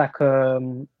as just like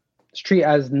just treat it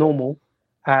as normal,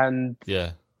 and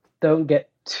Yeah. don't get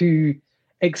too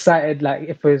excited. Like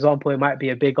if, for example, it might be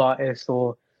a big artist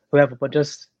or whoever, but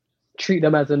just treat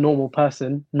them as a normal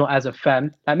person, not as a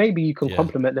fan. Like maybe you can Yeah.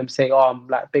 compliment them, say, "Oh, I'm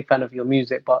like a big fan of your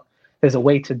music," but there's a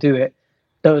way to do it.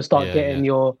 Don't start Yeah. getting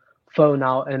your phone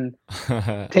out and I'm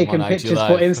on taking IG pictures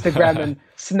for Live. Instagram and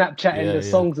Snapchatting Yeah, the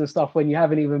yeah. songs and stuff when you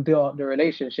haven't even built up the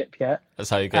relationship yet. That's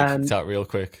how you get kicked And out real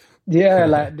quick. yeah,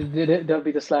 like they'll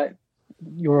be just like,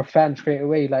 you're a fan straight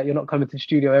away. Like you're not coming to the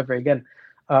studio ever again.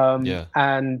 Yeah.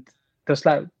 And just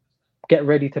like get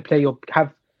ready to play your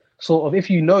have sort of, if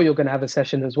you know you're going to have a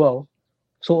session as well,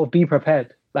 sort of be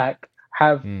prepared. Like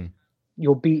have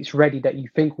your beats ready that you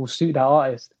think will suit that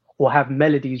artist, or have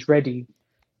melodies ready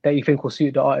that you think will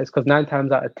suit the artist. Because 9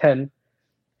 times out of 10,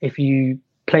 if you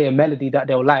play a melody that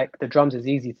they'll like, the drums is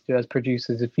easy to do as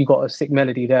producers. If you got a sick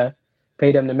melody there,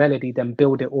 play them the melody, then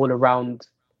build it all around.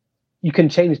 You can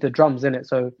change the drums in it.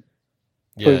 So,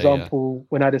 for example,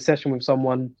 when I had a session with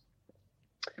someone,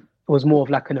 it was more of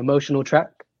like an emotional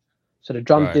track. So the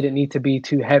drums didn't need to be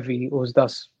too heavy. It was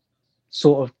just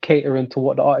sort of catering to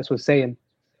what the artist was saying.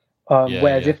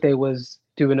 Whereas if they was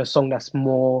doing a song that's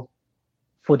more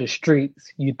for the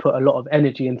streets, you'd put a lot of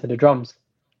energy into the drums.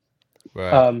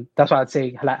 Right. That's why I'd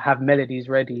say like have melodies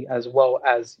ready as well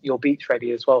as your beats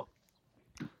ready as well.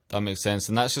 That makes sense,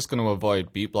 and that's just going to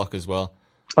avoid beat block as well.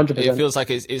 100%. It feels like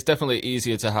it's definitely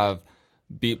easier to have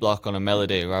beat block on a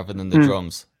melody rather than the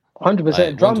drums. 100%.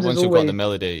 Like, Drums once is you've always got the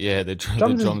melody, yeah, the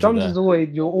drums drums is always,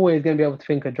 you're always going to be able to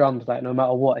think of drums like no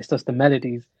matter what. It's just the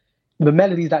melodies. The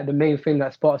melodies like the main thing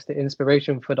that sparks the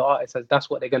inspiration for the artist, as that's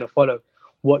what they're going to follow.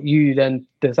 What you then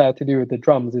decide to do with the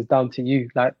drums is down to you.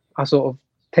 Like I sort of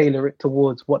tailor it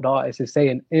towards what the artist is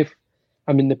saying if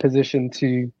I'm in the position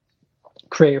to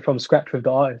create it from scratch with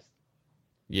the artist.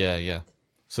 Yeah, yeah.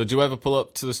 So do you ever pull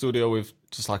up to the studio with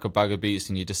just like a bag of beats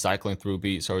and you're just cycling through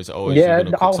beats, or is it always you're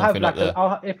gonna cook something up there?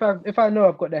 If I know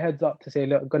I've got the heads up to say,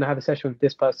 look, I'm gonna have a session with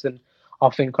this person,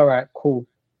 I'll think, all right, cool.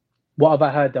 What have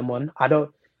I heard them on?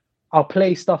 I'll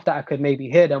play stuff that I could maybe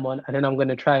hear them on, and then I'm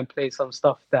gonna try and play some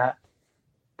stuff that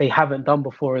they haven't done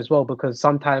before as well, because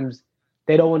sometimes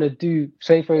they don't want to do,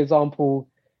 say for example,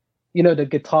 the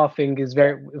guitar thing is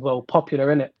very well popular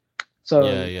in it. So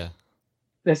yeah.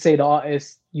 Let's say the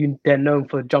artist, they're known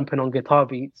for jumping on guitar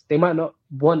beats. They might not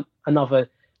want another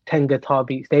 10 guitar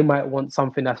beats. They might want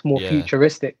something that's more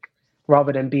futuristic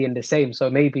rather than being the same.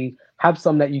 So maybe have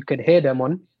some that you could hear them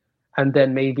on, and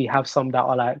then maybe have some that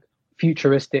are like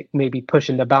futuristic, maybe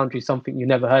pushing the boundary, something you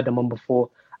never heard them on before,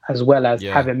 as well as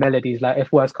having melodies. Like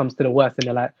if worst comes to the worst and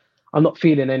they're like, I'm not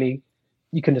feeling any,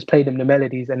 you can just play them the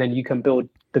melodies, and then you can build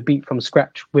the beat from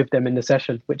scratch with them in the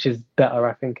session, which is better,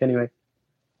 I think, anyway.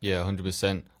 Yeah,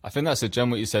 100%. I think that's a gem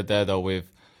what you said there, though, with,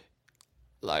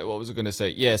 like, what was I going to say?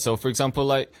 Yeah, so, for example,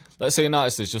 like, let's say an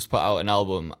artist has just put out an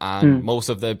album, and most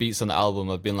of their beats on the album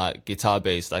have been, like,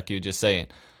 guitar-based, like you were just saying.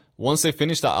 Once they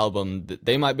finish that album,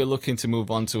 they might be looking to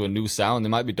move on to a new sound. They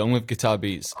might be done with guitar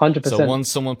beats. 100%. So once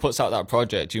someone puts out that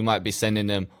project, you might be sending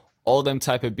them all them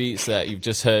type of beats that you've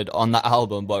just heard on that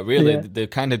album, but really they're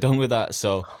kind of done with that.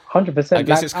 So 100%. I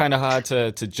guess it's kind of hard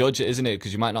to judge it, isn't it?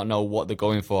 Because you might not know what they're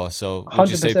going for. So would 100%.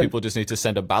 you say people just need to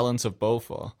send a balance of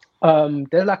both? Or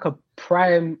there's like a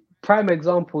prime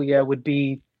example, would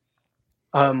be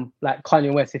like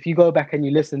Kanye West. If you go back and you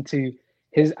listen to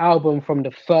his album from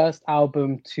the first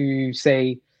album to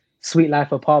say Sweet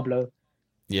Life of Pablo,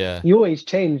 he always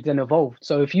changed and evolved.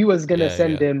 So if you was gonna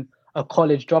send him a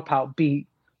college dropout beat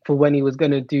for when he was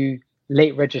gonna do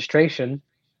Late Registration,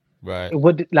 right, it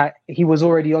would, like, he was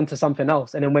already onto something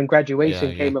else. And then when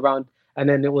Graduation came around, and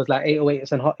then it was like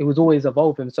 808s and it was always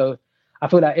evolving. So I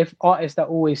feel like if artists that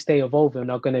always stay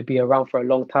evolving are going to be around for a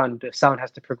long time, the sound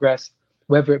has to progress,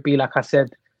 whether it be, like I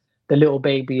said, the Little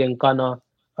Baby and Gunna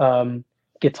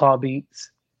guitar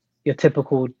beats, your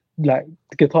typical like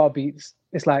guitar beats.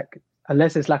 It's like,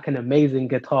 unless it's like an amazing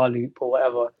guitar loop or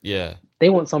whatever, they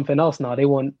want something else now. They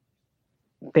want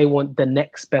the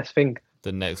next best thing,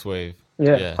 the next wave.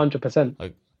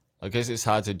 100%. I guess it's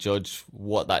hard to judge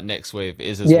what that next wave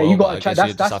is as well. You got to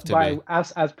try. That's why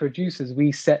as producers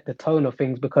we set the tone of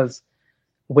things, because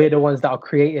we're the ones that are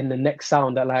creating the next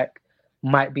sound that like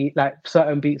might be like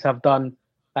certain beats I've done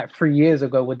like 3 years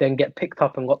ago would then get picked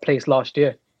up and got placed last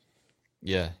year.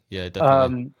 Yeah,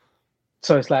 definitely.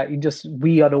 So it's like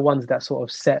we are the ones that sort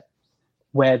of set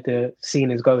where the scene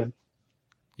is going.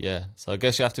 Yeah, so I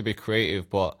guess you have to be creative,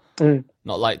 but Mm.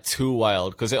 not like too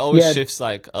wild because it always Yeah, shifts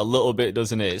like a little bit,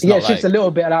 doesn't it? It's yeah, not it shifts a like,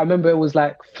 little bit. And I remember it was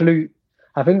like flute.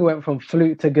 I think it went from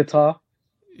flute to guitar,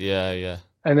 yeah, yeah.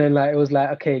 and then like it was like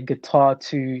okay, guitar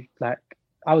to like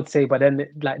I would say, but then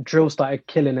like drill started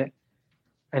killing it,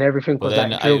 and everything But was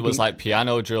then like drill it was beats. like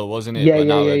piano drill, wasn't it? Yeah, But yeah,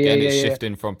 now yeah, yeah, again, it's yeah, yeah.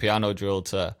 shifting from piano drill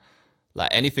to like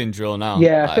anything drill now.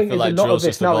 Yeah, I Like I think feel it's a like lot of drill's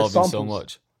it just now is evolving so samples.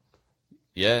 much.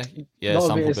 Yeah, A yeah, lot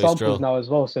of it sample is based samples drill. now as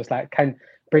well. So it's like kind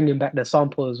bringing back the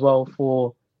sample as well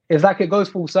for. It's like it goes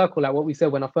full circle. Like what we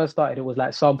said when I first started, it was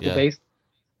like sample Yeah, based,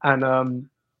 and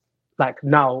like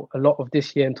now a lot of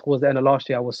this year and towards the end of last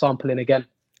year, I was sampling again.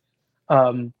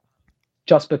 Um,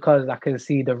 just because I can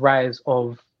see the rise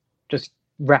of just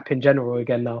rap in general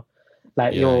again now.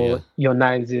 Like yeah, yeah. your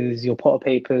Nineses, your Potter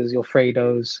Papers, your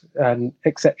Fredos, and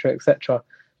etc. etc.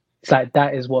 It's like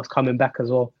that is what's coming back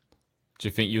as well. Do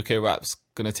you think UK rap's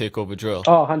gonna take over drill?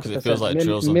 Oh, Because it feels 100%. like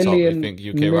drill's on top. You Million, think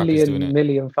UK rap is doing million, it?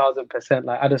 million, 1,000%.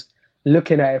 Like I just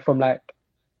looking at it from like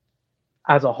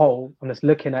as a whole, I'm just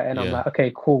looking at it and I'm Yeah, like,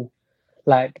 okay, cool.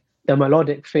 Like the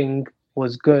melodic thing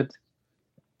was good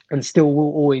and still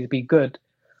will always be good.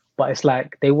 But it's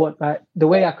like they want like the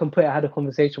way I can put it, I had a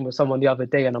conversation with someone the other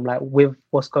day and I'm like, with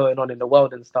what's going on in the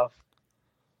world and stuff,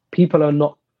 people are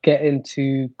not getting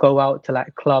to go out to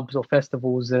like clubs or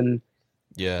festivals and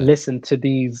yeah, listen to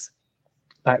these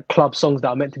like club songs that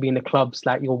are meant to be in the clubs,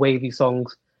 like your wavy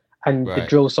songs and the right.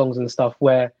 drill songs and stuff,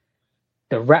 where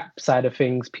the rap side of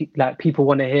things, like people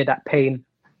want to hear that pain,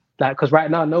 like because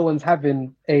right now no one's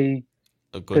having a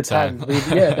A good good time. time.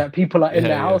 Yeah, that people are in Yeah,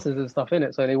 their yeah, houses and stuff in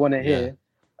it, so they want to yeah, hear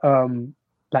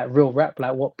like real rap,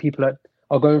 like what people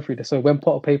are going through. So when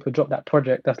Pot of Paper dropped that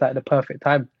project, that's like the perfect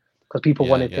time because people yeah,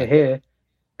 wanted to yeah. hear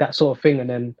that sort of thing, and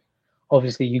then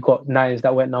obviously you got Nines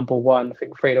that went number one. I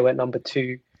think Fredo went number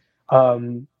two.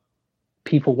 Um,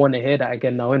 People want to hear that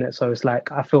again now, in it. So it's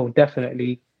like I feel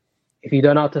definitely if you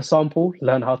don't know how to sample,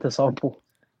 learn how to sample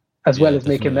as well Yeah, as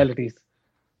making definitely. melodies.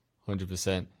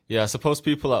 100%. Yeah, I suppose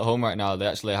people at home right now, they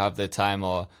actually have their time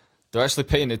or they're actually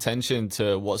paying attention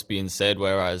to what's being said,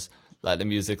 whereas like the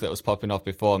music that was popping off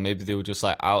before, maybe they were just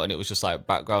like out and it was just like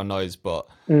background noise. But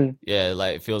Mm, yeah,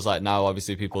 like it feels like now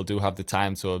obviously people do have the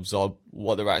time to absorb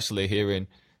what they're actually hearing,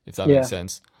 if that makes yeah,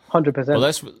 sense. hundred But percent.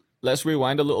 let's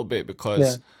rewind a little bit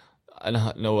Yeah, because I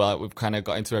know we've kind of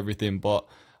got into everything, but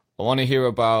I want to hear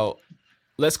about.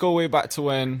 Let's go way back to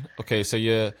when. Okay, so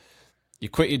you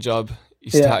quit your job,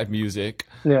 you yeah, started music.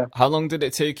 yeah. How long did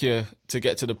it take you to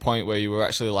get to the point where you were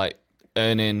actually like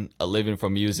earning a living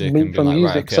from music Me and being from like,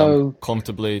 right, music. okay, I'm So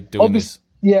comfortably doing obviously, this?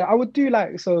 yeah, I would do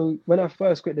like so when I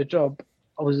first quit the job,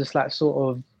 I was just like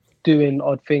sort of doing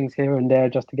odd things here and there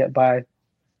just to get by,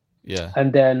 Yeah,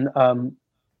 and then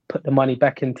put the money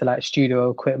back into like studio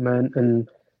equipment and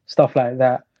stuff like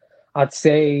that. I'd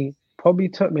say probably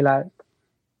took me like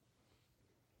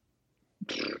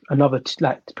another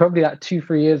like probably like 2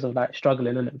 3 years of like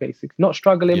struggling in it, basically not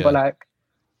struggling, but yeah, like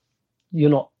you're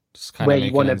not just kind where of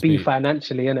you making want to ends be meet.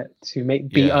 financially in it to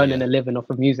be Yeah, earning yeah, a living off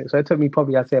of music. So it took me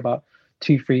probably I'd say about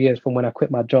 2 3 years from when I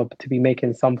quit my job to be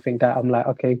making something that I'm like,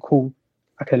 okay, cool,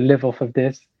 I can live off of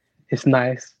this. It's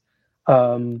nice.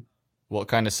 Um, What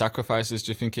kind of sacrifices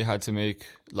do you think you had to make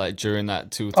like during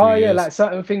that two, oh three yeah, years? like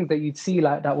certain things that you'd see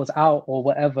like that was out or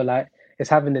whatever. Like it's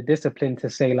having the discipline to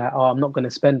say like, oh, I'm not going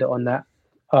to spend it on that.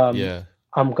 Um, Yeah,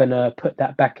 I'm gonna put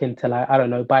that back into like I don't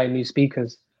know, buying new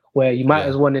speakers. Where you might yeah,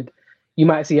 as wanted, you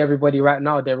might see everybody right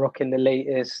now they're rocking the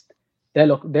latest.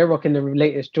 They're rocking the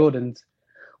latest Jordans,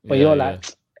 but yeah, you're yeah, like,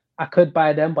 I could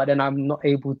buy them, but then I'm not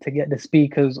able to get the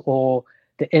speakers or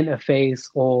the interface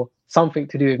or something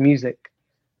to do with music.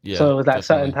 yeah, So it was like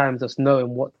certain definitely. times just knowing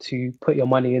what to put your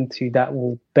money into that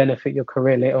will benefit your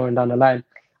career later on down the line.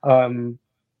 Um,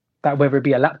 that whether it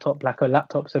be a laptop, like a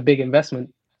laptop's a big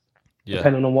investment, Yeah,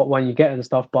 depending on what one you get and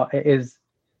stuff, but it is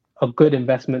a good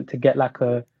investment to get like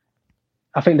a.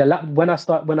 I think when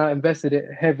I invested it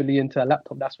heavily into a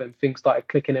laptop, that's when things started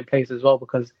clicking in place as well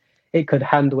because it could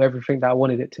handle everything that I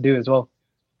wanted it to do as well.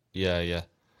 yeah, yeah.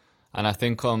 And I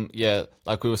think, yeah,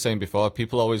 like we were saying before,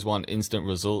 people always want instant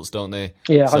results, don't they?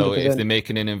 Yeah, So hundred if they're percent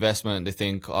making an investment, they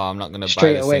think, oh, I'm not going to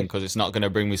buy straight this thing away. because it's not going to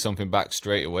bring me something back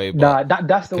straight away. But Nah,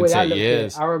 that's it the can way I take looked at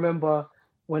it. years. I remember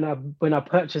when I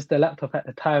purchased the laptop at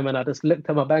the time, and I just looked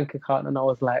at my bank account, and I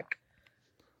was like,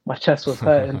 my chest was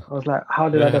hurting. I was like,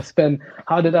 Yeah,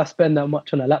 how did I spend that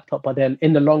much on a laptop? But then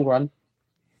in the long run,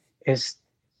 it's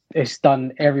it's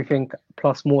done everything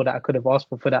plus more that I could have asked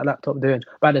for that laptop doing.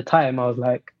 But at the time, I was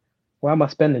like, why am I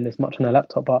spending this much on a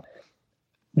laptop? But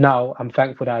now I'm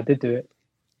thankful that I did do it.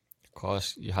 of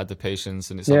course, you had the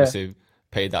patience, and it's Yeah, obviously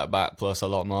paid that back plus a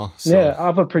lot more. So Yeah,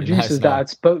 other it'd be nice producers that now. I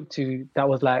spoke to that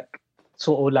was like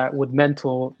sort of like would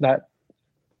mentor that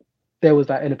they was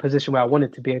like in a position where I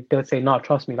wanted to be. They would say, "No,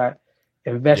 trust me, like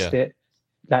invest Yeah, it.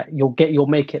 Like you'll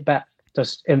make it back.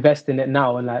 Just invest in it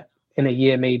now, and like in a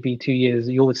year, maybe 2 years,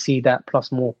 you'll see that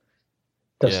plus more.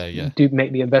 Just yeah. do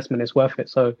make the investment; it's worth it."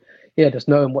 So yeah, just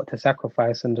knowing what to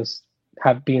sacrifice and just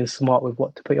have being smart with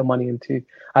what to put your money into.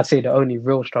 I'd say the only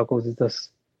real struggles is just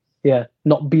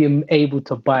not being able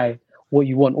to buy what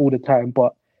you want all the time,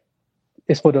 but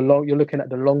it's for the long. You're looking at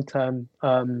the long term,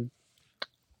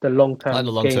 Like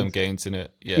the long term gains. gains in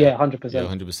it. Yeah, Yeah, hundred yeah, percent.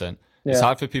 100%. It's Yeah.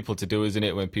 hard for people to do, isn't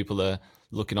it, when people are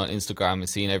looking on Instagram and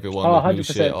seeing everyone Oh, with new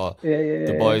shit, 100%. or Yeah, yeah,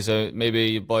 the yeah, yeah. boys are maybe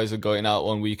your boys are going out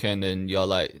one weekend and you're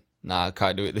like, nah, I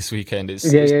can't do it this weekend. Yeah,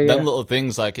 It's yeah, them yeah. little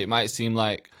things. Like it might seem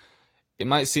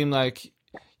like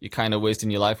you're kind of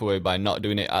wasting your life away by not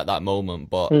doing it at that moment.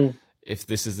 But if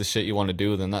this is the shit you want to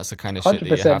do, then that's the kind of shit Hundred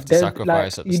that you have percent. to There's like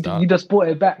sacrifice at the you start. just brought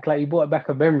it back. Like you brought it back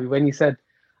a memory when you said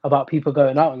about people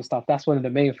going out and stuff. That's one of the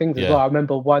main things as well. Yeah, I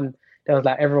remember one there was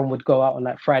like everyone would go out on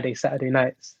like Friday, Saturday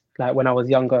nights, like when I was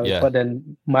younger. yeah, But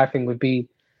then my thing would be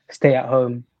stay at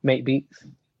home, make beats,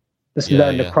 just yeah,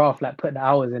 learn the yeah. craft, like put the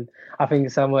hours in. I think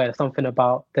somewhere something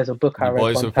about there's a book I Your read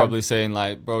boys one were time. probably saying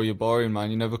like, bro, you're boring,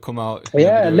 man. You never come out. You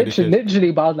never Yeah, do anything.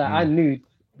 literally. But I was like, Mm,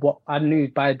 I knew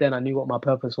by then. I knew what my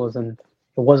purpose was, and it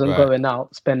wasn't right. going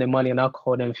out, spending money on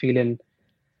alcohol, and feeling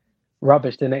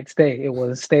rubbish the next day. It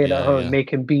was staying at Yeah, home, yeah,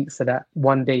 making beats, so that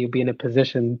one day you'll be in a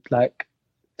position like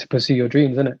to pursue your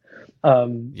dreams, isn't it?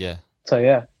 yeah, So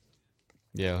yeah,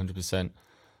 yeah, 100%.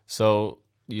 So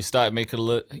you started making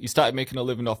a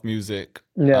living off music.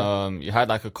 yeah. You had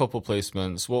like a couple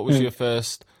placements. What was Mm. your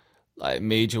first like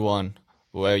major one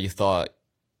where you thought?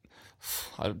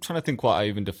 I'm trying to think what I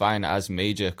even define as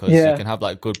major, because you Yeah. can have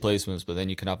like good placements, but then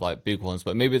you can have like big ones.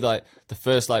 But maybe like the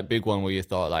first like big one where you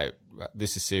thought like,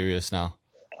 this is serious now.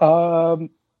 Um,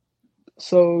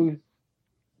 so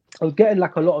I was getting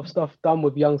like a lot of stuff done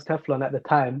with Young's Teflon at the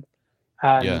time,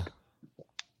 Yeah, and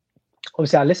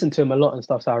obviously I listened to him a lot and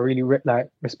stuff, so I really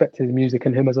respected his music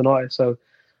and him as an artist. So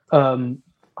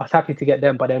I was happy to get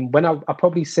them. But then when I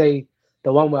probably say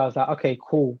the one where I was like, okay,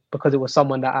 cool, because it was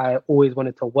someone that I always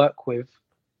wanted to work with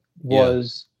yeah,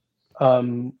 was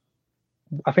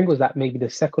I think it was like maybe the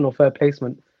second or third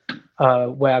placement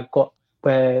where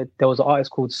there was an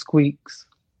artist called Squeaks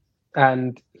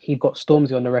and he got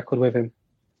Stormzy on the record with him.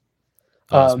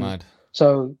 oh, that's Um, mad.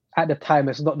 so at the time,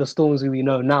 it's not the Stormzy we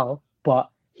know now, but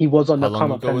he was on How the long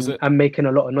come up ago was it? and making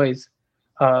a lot of noise.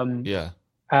 Yeah,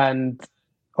 And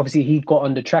obviously he got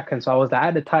on the track, and so I was like,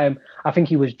 at the time, I think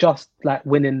he was just like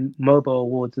winning mobile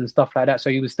awards and stuff like that, so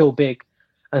he was still big.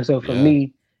 And so for yeah,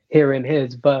 me, hearing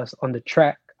his verse on the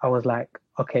track, I was like,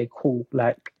 okay, cool.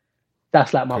 Like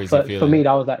that's like my crazy first. For feeling. me,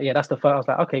 that was like, yeah, that's the first. I was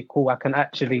like, okay, cool. I can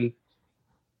actually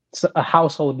a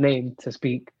household name to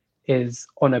speak is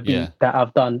on a beat Yeah. that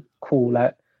I've done. Cool.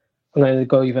 Like I'm gonna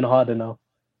go even harder now.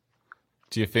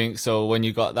 Do you think so? When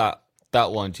you got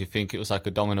that one, do you think it was like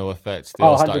a domino effect? They Oh,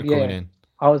 all 100, started coming yeah. in.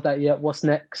 I was like, yeah, what's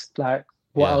next? Like,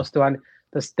 what Yeah, else do I?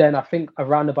 Just then, I think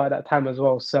around about that time as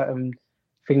well, certain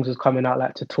things was coming out,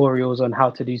 like tutorials on how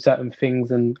to do certain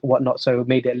things and whatnot. So it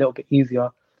made it a little bit easier.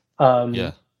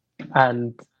 yeah,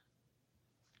 And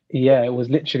yeah, it was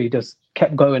literally just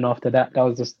kept going after that. That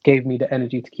was just gave me the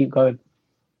energy to keep going.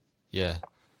 yeah.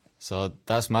 So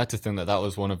that's mad to think that that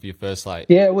was one of your first like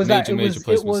Yeah, it was like major it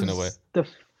placements in a way. was the.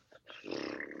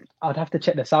 I'd have to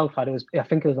check the SoundCloud. It was I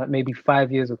think it was like maybe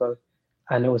 5 years ago,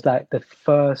 and it was like the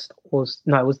first or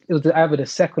no, it was either the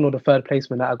second or the third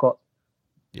placement that I got.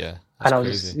 Yeah, And that's I was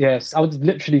crazy. yes, I was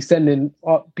literally sending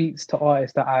beats to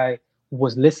artists that I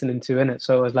was listening to in it.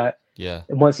 So it was like, Yeah,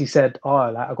 and once he said, "Oh,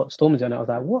 like I got Stormzy on it," I was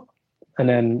like, "What?" And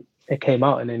then it came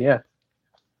out, and then yeah,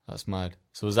 that's mad.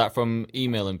 So was that from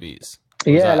emailing beats?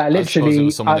 Or was yeah, that, like I suppose it literally,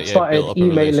 was someone I that you had built started up a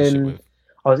relationship emailing. with.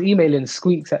 I was emailing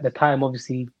Squeaks at the time.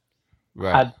 Obviously,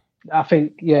 Right. I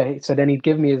think yeah. So then he'd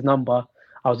give me his number.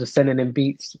 I was just sending him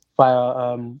beats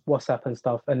via WhatsApp and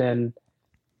stuff, and then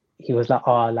he was like,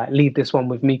 "Oh, like leave this one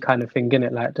with me," kind of thing,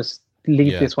 innit? Like just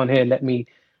leave Yeah, this one here. Let me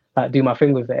like do my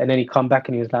thing with it. And then he come back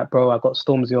and he was like, "Bro, I got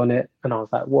Stormzy on it," and I was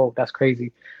like, "Whoa, that's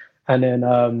crazy." And then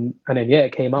yeah,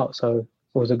 it came out. So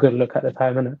it was a good look at the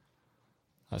time, innit?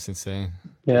 that's insane.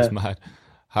 Yeah. That's mad.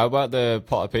 How about the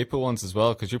Potter Paper ones as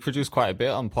well? Because you produced quite a bit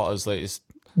on Potter's latest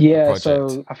Yeah, project.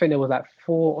 so I think there was like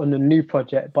 4 on the new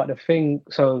project, but the thing,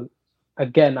 so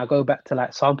again, I go back to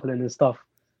like sampling and stuff.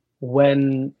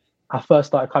 When I first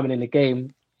started coming in the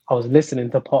game, I was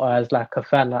listening to Potter as like a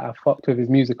fan, like I fucked with his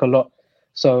music a lot.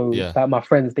 So Yeah, like my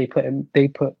friends, they put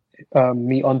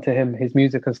me onto him, his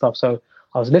music and stuff. So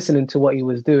I was listening to what he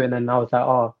was doing, and I was like,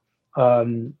 oh,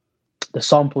 the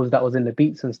samples that was in the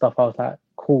beats and stuff. I was like,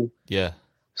 cool. Yeah.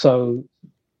 So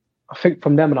I think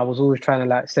from them, and I was always trying to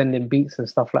like send in beats and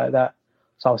stuff like that.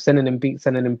 So I was sending in beats.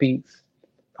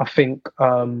 I think,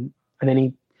 and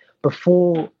then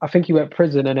I think he went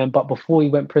prison, and then, but before he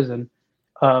went prison,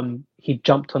 he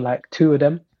jumped on like 2 of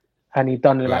them, and he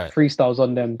done like freestyles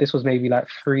on them. This was maybe like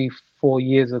 3-4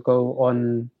 years ago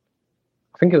on,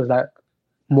 I think it was like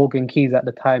Morgan Keys at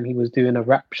the time. He was doing a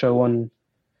rap show on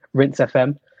Rinse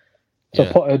FM. So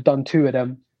Potter had done 2 of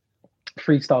them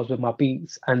freestyles with my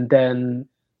beats, and then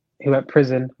he went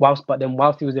prison. Whilst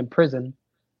he was in prison,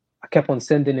 I kept on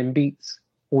sending him beats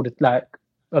a lot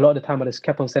of the time. I just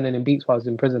kept on sending him beats while I was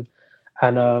in prison,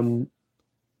 and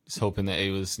just hoping that he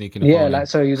was sneaking.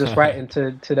 So he was just writing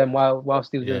to them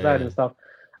whilst he was inside and stuff.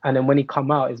 And then when he come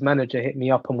out, his manager hit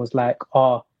me up and was like,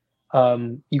 "Oh,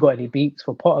 you got any beats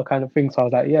for Potter?" kind of thing. So I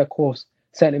was like, "Yeah, of course."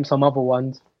 Sent him some other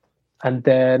ones, and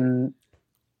then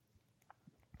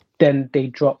they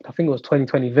dropped. I think it was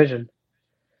 2020 Vision.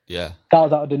 Yeah, that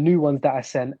was out of the new ones that I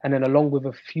sent, and then along with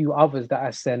a few others that I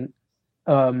sent,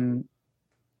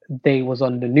 they was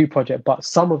on the new project. But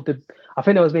some of I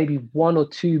think there was maybe 1 or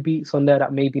 2 beats on there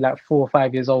that maybe like 4 or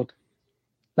 5 years old.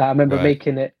 Like I remember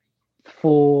making it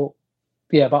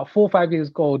about 4 or 5 years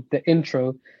old. The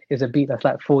intro is a beat that's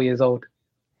like 4 years old.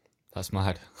 That's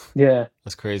mad. Yeah,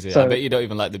 that's crazy. So, I bet you don't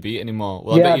even like the beat anymore.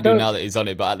 Well, I bet you do now that he's on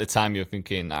it. But at the time, you're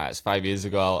thinking, "Nah, it's 5 years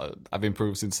ago. I've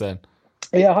improved since then."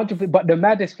 Yeah, 100%. But the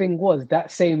maddest thing was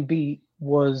that same beat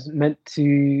was meant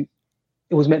to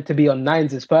be on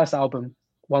Nines' first album,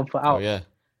 One Foot Out. Oh, yeah.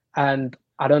 And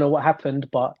I don't know what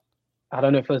happened, but I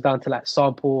don't know if it was down to like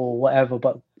sample or whatever,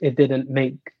 but it didn't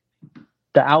make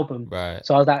the album. Right.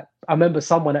 So I was like, I remember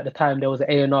someone at the time, there was an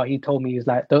A&R, he told me, he was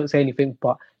like, "Don't say anything,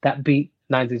 but that beat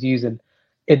Nines is using."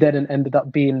 It didn't ended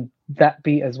up being that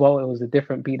beat as well. It was a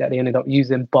different beat that they ended up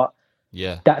using, but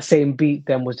that same beat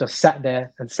then was just sat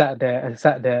there, and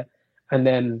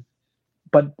then,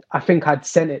 but I think I'd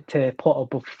sent it to Potter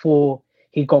before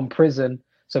he'd gone prison,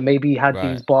 so maybe he had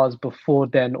these bars before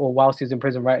then, or whilst he was in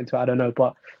prison writing to it, I don't know,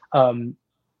 but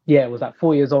it was like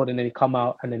 4 years old, and then he come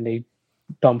out, and then they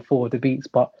done 4 of the beats.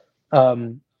 But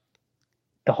the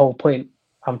whole point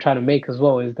I'm trying to make as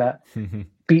well is that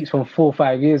beats from 4 or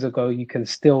 5 years ago, you can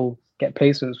still get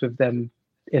placements with them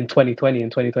in 2020 and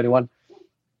 2021.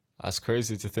 That's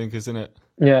crazy to think, isn't it?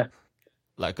 Yeah.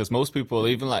 Like, because most people,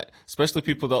 even like, especially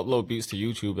people that upload beats to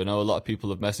YouTube, I know a lot of people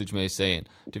have messaged me saying,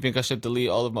 "Do you think I should delete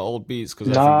all of my old beats?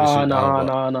 Because I think they should."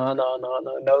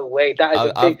 No way. That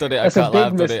is I've done it. I can't lie.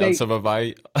 I've done it on some of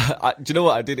my. Do you know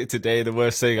what? I did it today. The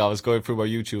worst thing, I was going through my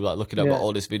YouTube, like looking at my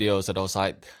oldest videos, and I was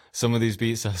like, some of these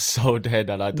beats are so dead,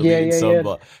 and I deleted some.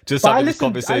 But just having this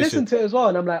conversation, I listened to it as well,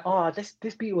 and I'm like, "Oh,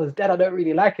 this beat was dead. I don't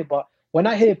really like it." But when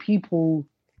I heard people's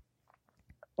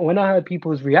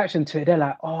reaction to it, they're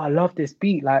like, "Oh, I love this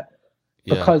beat," like.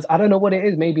 Because I don't know what it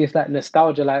is. Maybe it's like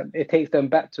nostalgia. Like it takes them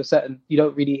back to a certain. You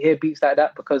don't really hear beats like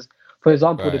that because, for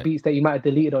example, the beats that you might have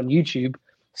deleted on YouTube,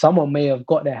 someone may have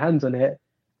got their hands on it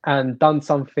and done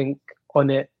something on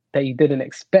it that you didn't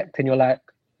expect, and you're like,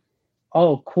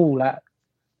 "Oh, cool! Like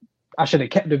I should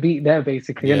have kept the beat there."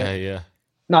 Basically, yeah.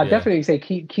 No, I definitely say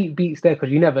keep beats there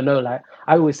because you never know. Like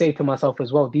I always say to myself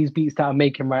as well, these beats that I'm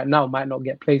making right now might not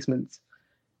get placements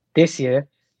this year.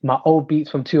 My old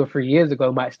beats from 2 or 3 years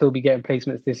ago might still be getting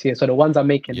placements this year. So the ones I'm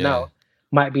making now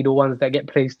might be the ones that get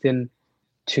placed in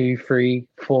 2, 3,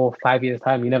 4, 5 years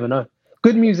time. You never know.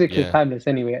 Good music is timeless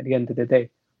anyway at the end of the day.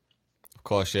 Of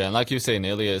course, yeah. And like you were saying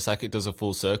earlier, it's like it does a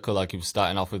full circle. Like you were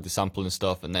starting off with the sampling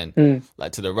stuff and then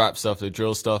like to the rap stuff, the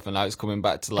drill stuff, and now it's coming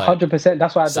back to like 100%.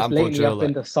 That's why I've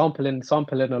been the sampling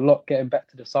a lot, getting back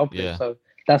to the sampling. Yeah. So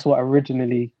that's what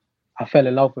originally I fell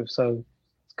in love with. So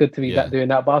good to be back doing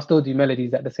that, but I'll still do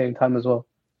melodies at the same time as well.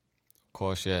 Of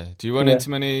course, yeah. Do you run into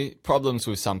many problems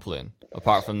with sampling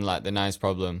apart from like the Nines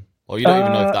problem, or you don't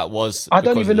even know if that was? I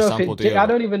don't even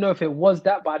know if it was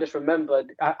that, but I just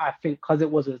remembered. I think because it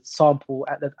was a sample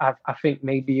at the, I think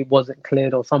maybe it wasn't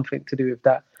cleared or something to do with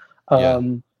that.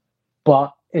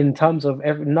 But in terms of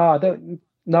I don't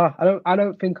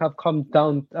think I've come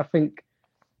down. I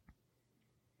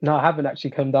haven't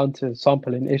actually come down to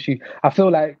sampling issue. I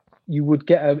feel like you would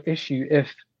get an issue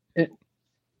if it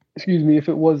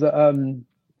was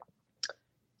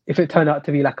if it turned out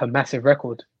to be like a massive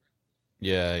record.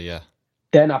 Yeah.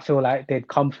 Then I feel like they'd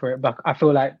come for it, but I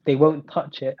feel like they won't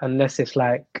touch it unless it's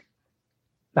like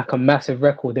a massive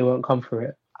record. They won't come for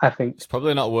it. I think it's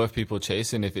probably not worth people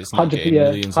chasing if it's not getting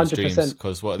millions of streams.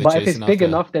 Because what are they chasing? But if it's big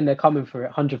enough, then they're coming for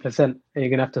it 100%, and you're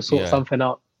gonna have to sort something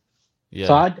out. Yeah.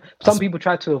 So some people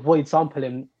try to avoid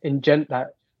sampling in like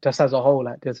just as a whole,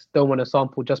 like just don't want to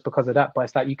sample just because of that. But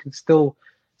it's like you can still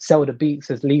sell the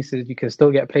beats as leases, you can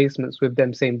still get placements with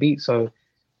them same beats. So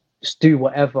just do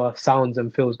whatever sounds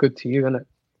and feels good to you, innit?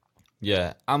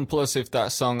 Yeah, and plus, if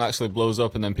that song actually blows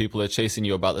up and then people are chasing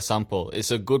you about the sample,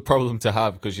 it's a good problem to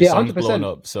have because your song's blown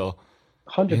up. So,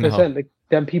 100%.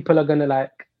 Then people are gonna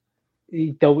like,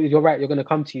 you're right. You're gonna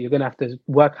come to you. You're gonna have to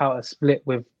work out a split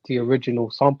with the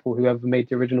original sample, whoever made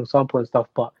the original sample and stuff.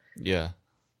 But yeah,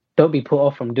 don't be put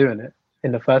off from doing it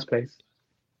in the first place.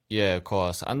 Yeah, of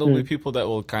course. And there'll be people that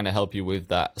will kind of help you with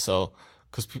that. So,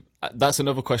 because that's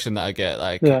another question that I get.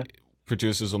 Like,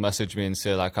 producers will message me and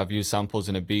say, like, I've used samples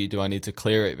in a beat. Do I need to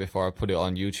clear it before I put it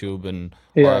on YouTube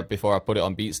or before I put it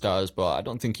on BeatStars? But I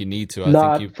don't think you need to.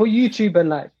 I think for YouTube and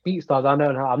like BeatStars, I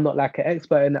know I'm not like an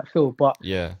expert in that field, but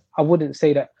yeah, I wouldn't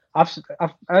say that. I've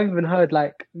even heard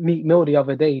like Meek Mill the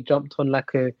other day jumped on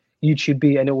like a YouTube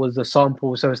beat and it was a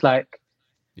sample. So it's like,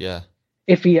 yeah,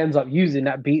 if he ends up using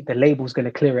that beat, the label's going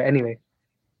to clear it anyway.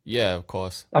 Yeah, of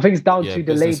course. I think it's down to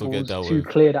the labels to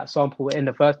clear that sample in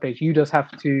the first place. You just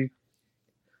have to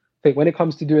think when it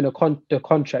comes to doing the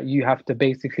contract, you have to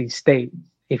basically state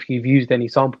if you've used any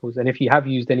samples. And if you have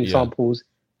used any samples,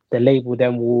 the label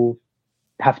then will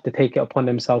have to take it upon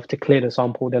themselves to clear the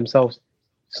sample themselves.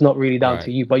 It's not really down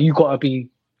to you, but you got to be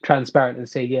transparent and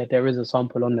say, yeah, there is a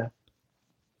sample on there.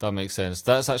 That makes sense.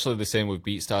 That's actually the same with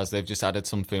BeatStars. They've just added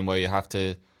something where you have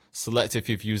to select if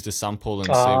you've used a sample and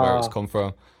see where it's come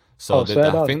from. So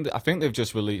I think they've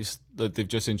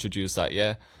just introduced that,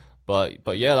 yeah.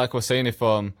 But yeah, like we're saying,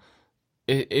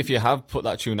 if you have put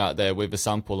that tune out there with a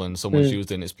sample and someone's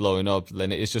used it and it's blowing up,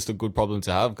 then it's just a good problem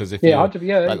to have because if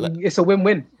it's a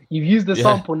win-win. You've used the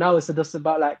sample, now it's just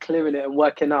about like clearing it and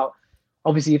working out.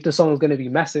 Obviously, if the song is going to be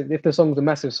massive, if the song's a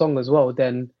massive song as well,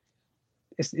 then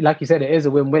it's like you said, it is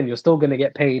a win-win. You're still going to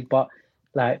get paid, but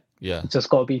like it's just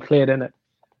got to be cleared, innit?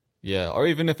 Yeah, or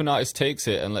even if an artist takes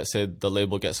it and let's say the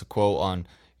label gets a quote on,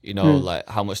 you know, like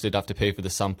how much they'd have to pay for the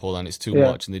sample and it's too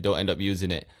much and they don't end up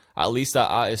using it. At least that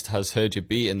artist has heard your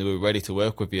beat and they were ready to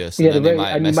work with you. So then they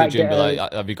might message you and be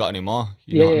like, have you got any more?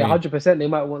 You know 100%. They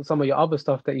might want some of your other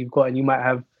stuff that you've got and you might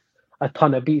have a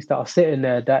ton of beats that are sitting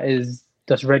there that is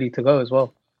just ready to go as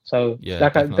well. So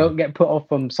don't get put off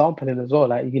from sampling as well.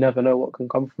 Like you never know what can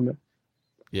come from it.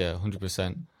 Yeah,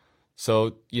 100%.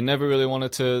 So you never really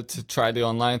wanted to try the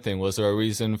online thing. Was there a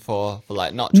reason for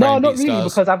like not trying? No, not really,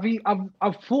 because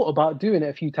I've thought about doing it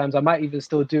a few times. I might even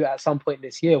still do it at some point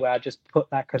this year, where I just put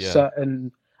like a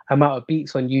certain amount of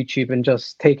beats on YouTube and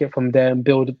just take it from there and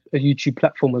build a YouTube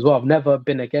platform as well. I've never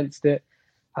been against it.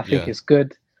 I think it's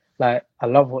good. Like I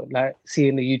love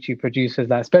seeing the YouTube producers,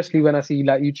 like especially when I see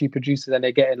like YouTube producers and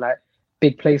they're getting like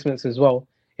big placements as well.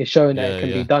 It's showing that it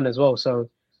can be done as well. So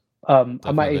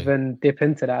I might even dip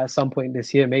into that at some point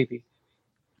this year, maybe.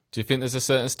 Do you think there's a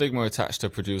certain stigma attached to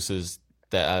producers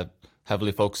that are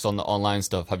heavily focused on the online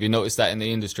stuff? Have you noticed that in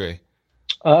the industry?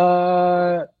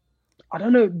 I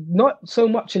don't know, not so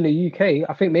much in the UK.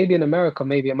 I think maybe in America,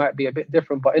 maybe it might be a bit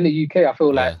different. But in the UK, I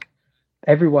feel like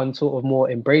everyone sort of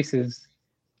more embraces.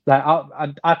 Like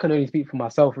I can only speak for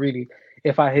myself, really.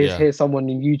 If I hear someone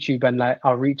in YouTube and like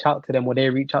I'll reach out to them or they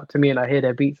reach out to me and I hear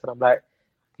their beats and I'm like,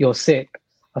 you're sick.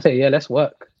 I say, yeah, let's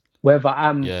work. Whether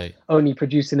I'm only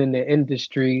producing in the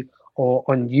industry or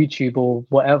on YouTube or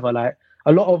whatever, like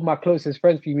a lot of my closest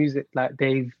friends for music, like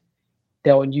they're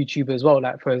on YouTube as well.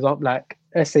 Like for example, like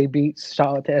SA Beats,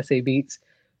 shout out to SA Beats.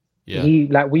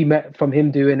 Yeah. We met from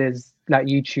him doing his like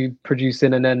YouTube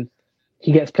producing, and then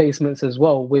he gets placements as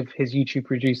well with his YouTube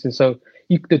producing. So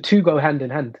the two go hand in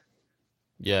hand.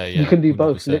 Yeah. You can do 100%.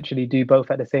 Both, literally do both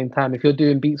at the same time. If you're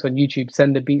doing beats on YouTube,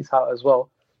 send the beats out as well.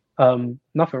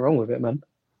 Nothing wrong with it, man.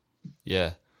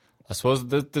 Yeah, I suppose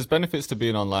there's benefits to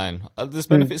being online. There's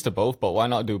benefits to both, but why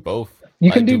not do both?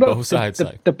 You can do both sides.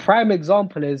 The prime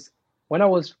example is when I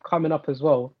was coming up as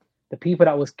well, the people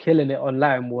that was killing it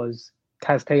online was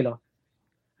Taz Taylor.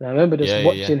 And I remember just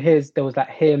watching his, there was like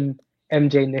him,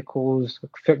 MJ Nichols,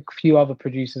 a few other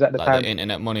producers at the time. The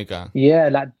Internet Money gang. Yeah,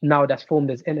 like now that's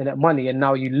formed as Internet Money. And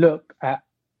now you look at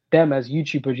them as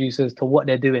YouTube producers to what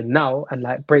they're doing now and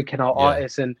like breaking out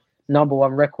artists and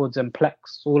 #1 records and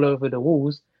plaques all over the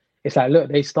walls. It's like, look,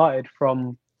 they started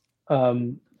from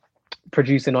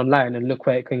producing online and look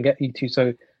where it can get you to.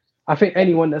 So I think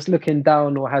anyone that's looking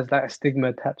down or has like a stigma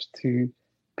attached to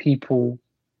people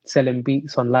selling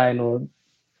beats online, or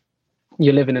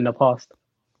you're living in the past.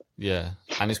 Yeah,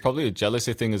 and it's probably a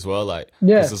jealousy thing as well, like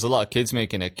because there's a lot of kids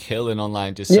making a killing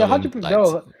online just selling,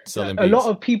 100%. Selling beats. A lot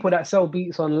of people that sell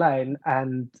beats online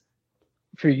and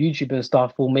through YouTube and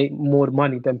stuff will make more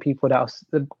money than people that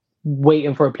are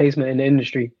waiting for a placement in the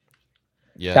industry.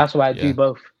 Yeah, that's why I do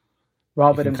both. You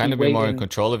rather can than kind be of be more in waiting.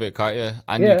 control of it, can't you?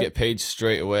 And you Yeah, get paid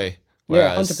straight away. yeah,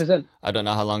 hundred Whereas percent I don't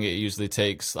know how long it usually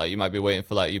takes. Like you might be waiting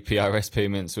for like your PRS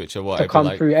payments, which are to what, every come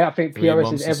like through. I think three PRS is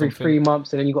months or every something. 3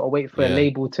 months, and then you got to wait for a Yeah.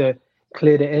 label to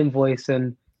clear the invoice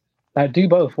and like do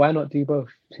both. Why not do both?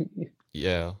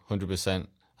 Yeah, 100%.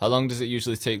 How long does it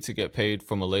usually take to get paid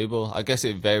from a label? I guess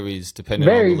it varies depending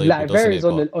on the Varies label, like doesn't varies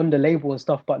it? But on the label and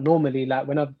stuff, but normally like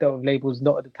when I've dealt with labels, a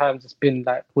lot of the times it's been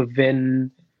like within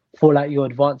for like your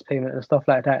advance payment and stuff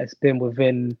like that. It's been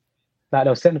within like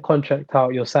they'll send the contract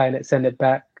out, you'll sign it, send it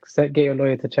back, get your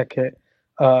lawyer to check it.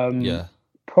 Um, yeah,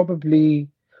 Probably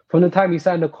from the time you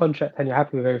sign the contract and you're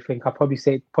happy with everything, I probably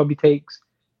say it probably takes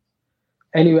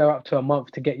anywhere up to a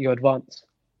month to get your advance,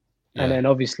 and yeah, then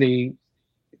obviously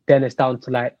then it's down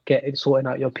to like get it sorting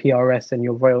out your PRS and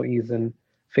your royalties and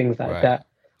things like right. that,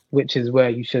 which is where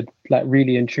you should like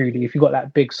really and truly, if you got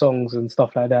like big songs and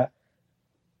stuff like that,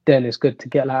 then it's good to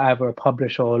get like either a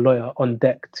publisher or a lawyer on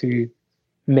deck to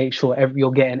make sure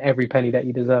you're getting every penny that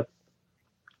you deserve.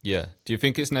 Yeah. Do you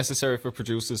think it's necessary for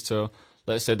producers to,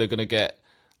 let's say they're going to get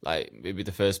like maybe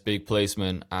the first big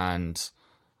placement and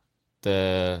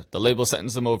the label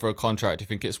sends them over a contract? Do you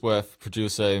think it's worth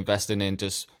producer investing in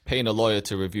just paying a lawyer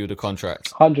to review the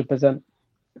contract? 100%,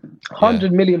 Yeah.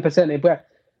 100 million%.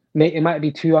 It might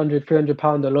be 200,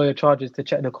 £300 a lawyer charges to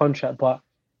check the contract, but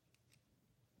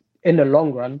in the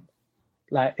long run,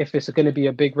 like if it's going to be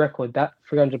a big record, that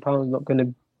 £300 is not going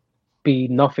to be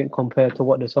nothing compared to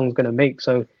what the song's going to make.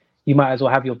 So you might as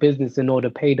well have your business in order,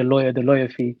 pay the lawyer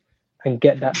fee, and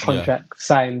get that Yeah. contract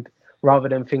signed, rather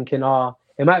than thinking,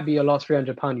 it might be your last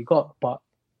 £300 you got, but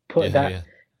put Yeah. that, Yeah.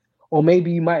 or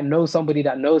maybe you might know somebody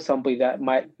that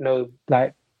might know,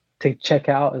 like, to check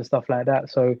it out and stuff like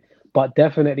that. So, but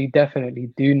definitely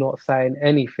do not sign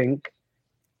anything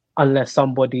unless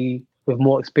somebody with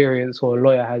more experience or a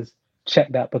lawyer has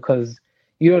checked that, because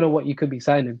you don't know what you could be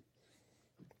signing.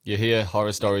 You hear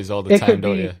horror stories all the time,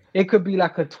 don't you? It could be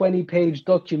like a 20-page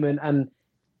document, and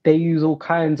they use all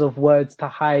kinds of words to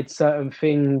hide certain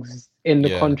things in the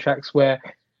Yeah. contracts where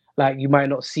like you might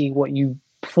not see what you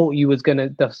thought you was gonna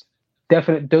just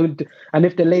definitely don't. And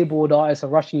if the label or the artists are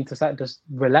rushing you to sign, just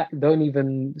relax, don't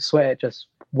even sweat it, just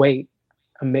wait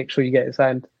and make sure you get it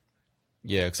signed.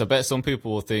 Yeah, because I bet some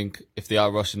people will think if they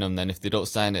are rushing them, then if they don't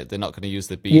sign it, they're not going to use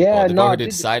the beat. Yeah, But they've no, already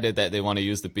decided that they want to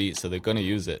use the beat, so they're going to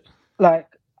use it. like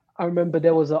I remember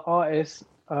there was an artist,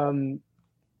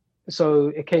 so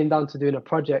it came down to doing a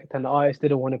project, and the artist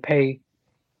didn't want to pay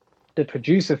the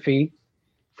producer fee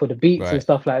for the beats and Right.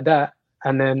 stuff like that.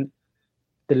 And then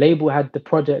the label had the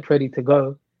project ready to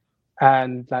go,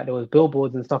 and like there was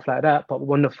billboards and stuff like that. But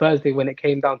on the Thursday when it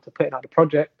came down to putting out the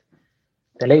project,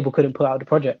 the label couldn't put out the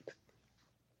project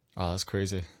Oh, that's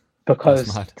crazy. That's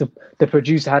because mad. the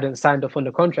producer hadn't signed off on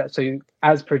the contract. So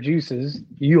as producers,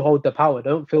 you hold the power.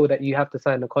 Don't feel that you have to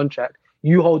sign the contract.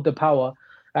 You hold the power.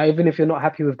 Even if you're not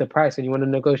happy with the price and you want to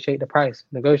negotiate the price,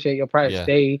 negotiate your price.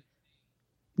 Yeah.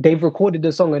 They've recorded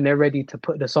the song and they're ready to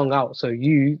put the song out. So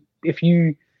if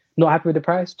you not happy with the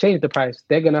price, change the price.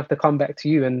 They're gonna have to come back to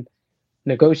you and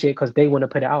negotiate because they want to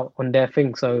put it out on their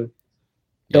thing. So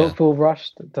Yeah. don't feel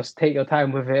rushed. Just take your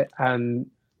time with it, and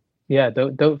yeah,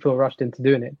 don't feel rushed into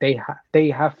doing it. They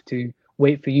have to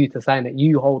wait for you to sign it.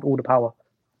 You hold all the power.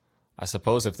 I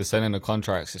suppose if they're sending the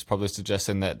contracts, it's probably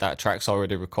suggesting that that track's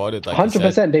already recorded, like you said.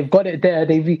 100%. They've got it there.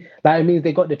 It means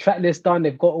they got the track list done.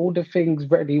 They've got all the things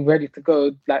ready to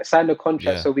go. Like sign the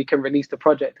contract Yeah. so we can release the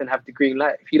project and have the green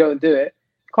light. If you don't do it,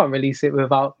 you can't release it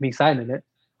without me signing it.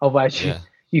 Otherwise, Yeah.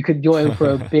 you could join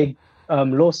for a big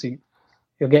lawsuit.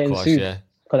 You're Of getting course, sued yeah.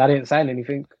 because I didn't sign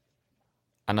anything.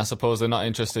 And I suppose they're not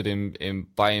interested in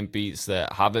buying beats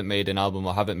that haven't made an album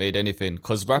or haven't made anything.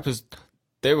 Because rappers,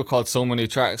 they record so many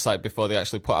tracks like before they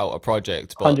actually put out a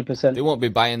project, but 100%. they won't be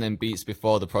buying them beats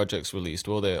before the project's released,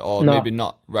 will they? Or No. maybe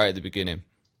not right at the beginning.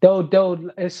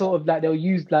 It's sort of like they'll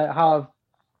use like how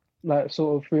like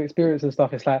sort of through experience and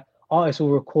stuff. It's like artists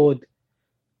will record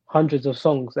hundreds of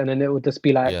songs and then it would just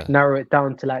be like Yeah. narrow it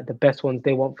down to like the best ones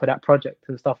they want for that project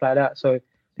and stuff like that. So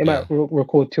they Yeah. might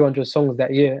record 200 songs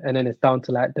that year, and then it's down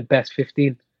to like the best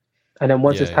 15. And then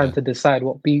once Yeah, it's time yeah. to decide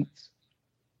what beats,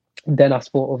 then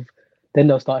then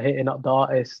they'll start hitting up the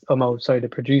artists, the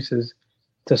producers,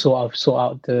 to sort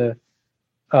out the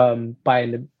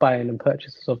buying and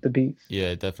purchases of the beats.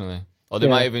 Yeah, definitely. Or they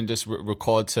Yeah. might even just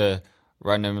record to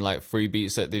random like free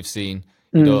beats that they've seen,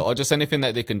 you know, or just anything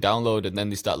that they can download, and then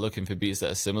they start looking for beats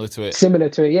that are similar to it. Similar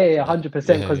to it, yeah,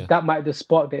 100%, Yeah, because yeah. that might just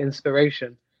spark the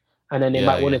inspiration, and then they Yeah,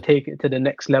 might want to yeah. take it to the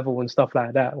next level and stuff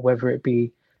like that. Whether it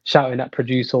be shouting at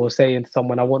producer or saying to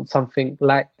someone, "I want something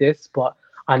like this, but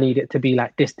I need it to be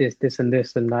like this, and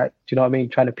this," and like, do you know what I mean?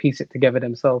 Trying to piece it together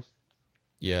themselves.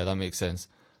 Yeah, that makes sense.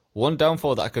 One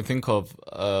downfall that I can think of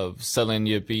selling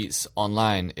your beats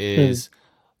online Mm. is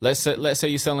let's say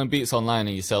you're selling beats online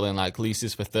and you're selling like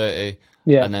leases for 30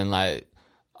 Yeah, and then like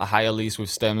a higher lease with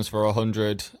stems for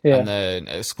 100 and yeah. then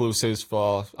exclusives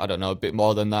for I don't know a bit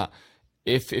more than that.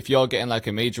 If you're getting like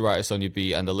a major artist on your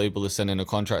beat and the label is sending a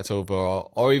contract over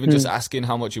or even just Mm. asking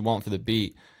how much you want for the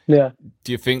beat, Yeah.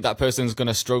 do you think that person's going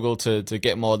to struggle to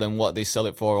get more than what they sell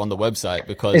it for on the website? It's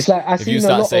Because like I if you seen a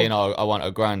start lot of saying, "Oh, I want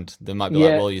 $1,000," they might be like,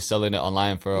 yeah "Well, you're selling it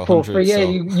online for a for hundred, yeah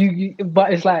so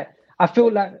but it's like I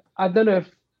feel like I don't know if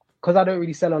because I don't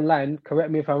really sell online.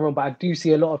 Correct me if I'm wrong, but I do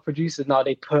see a lot of producers now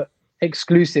they put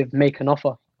exclusive make an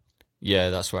offer. yeah,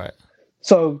 that's right."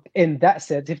 So in that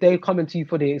sense, if they're coming to you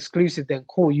for the exclusive, then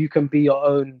cool, you can be your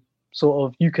own sort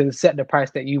of you can set the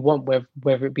price that you want,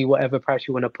 whether it be whatever price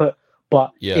you want to put.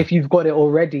 But Yeah, if you've got it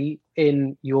already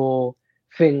in your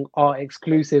thing, our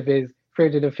exclusive is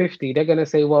 350, they're gonna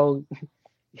say, well,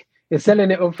 you're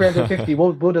selling it on 350.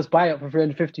 We'll just buy it for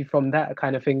 350 from that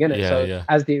kind of thing, innit? yeah, So yeah,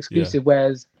 as the yeah, exclusive,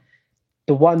 whereas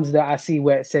the ones that I see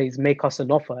where it says make us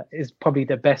an offer is probably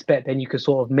the best bet. Then you can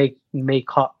sort of make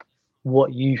up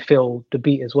what you feel the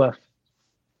beat is worth.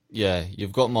 yeah.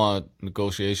 You've got more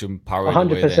negotiation power A in a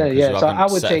hundred way then percent, because yeah. you So I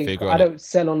haven't would set a say figure I on it. don't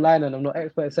sell online, and I'm not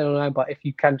expert at selling online. But if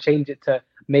you can change it to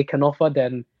make an offer,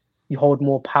 then you hold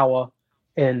more power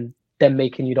in them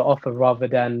making you the offer rather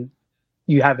than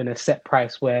you having a set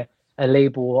price where a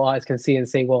label or artist can see and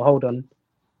say, "Well, hold on,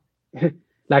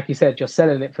 like you said, you're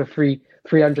selling it for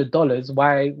 $300.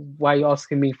 Why are you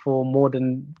asking me for more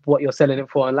than what you're selling it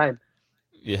for online?"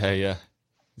 Yeah, yeah,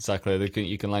 exactly.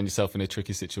 You can land yourself in a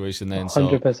tricky situation A then.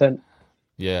 hundred So percent.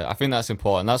 yeah, I think that's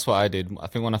important. That's what I did. I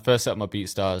think when I first set up my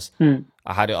BeatStars, Hmm.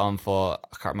 I had it on for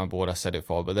I can't remember what I set it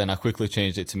for, but then I quickly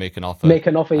changed it to make an offer, Make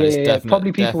an offer, and yeah, it's yeah, yeah.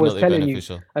 Probably people was definitely telling you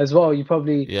beneficial. as well. You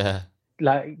probably Yeah,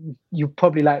 like you'll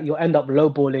end up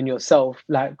lowballing yourself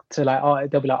like to like oh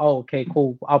they'll be like oh okay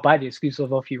cool I'll buy the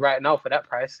exclusive off you right now for that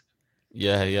price.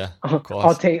 yeah, yeah, of I'll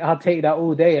course. take that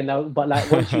all day but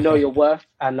like once you know your worth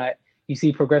and like you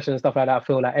see progression and stuff like that, I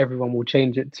feel like everyone will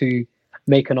change it to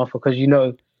make an offer because you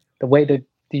know the way that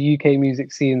the UK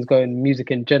music scene's going, music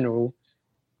in general,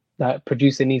 like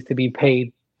producer needs to be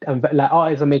paid and like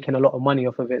artists are making a lot of money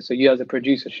off of it, so you as a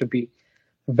producer should be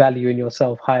valuing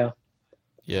yourself higher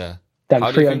Yeah. than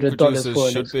How do you think $300 producers for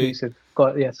an should be? exclusive.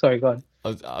 God, yeah, sorry, God.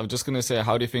 I'm just gonna say,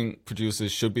 how do you think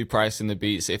producers should be pricing the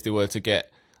beats if they were to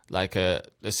get like a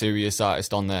serious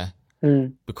artist on there?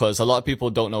 Mm, Because a lot of people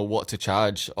don't know what to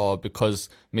charge, or because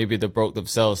maybe they're broke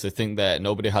themselves, they think that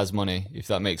nobody has money, if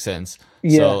that makes sense.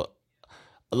 yeah, So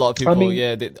a lot of I people, mean,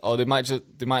 yeah,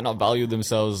 they might not value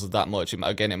themselves that much.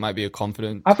 Again, it might be a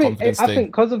confidence I thing. think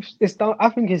because of it's down. I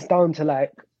think it's down to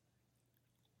like,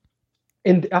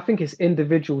 I think it's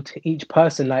individual to each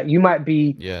person. Like you might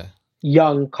be Yeah,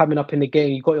 young, coming up in the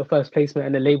game, you got your first placement,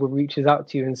 and the label reaches out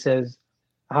to you and says,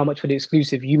 "How much for the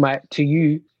exclusive?" You might to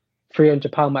you,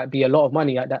 £300 might be a lot of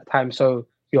money at that time. So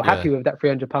you're yeah, happy with that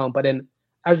 £300. But then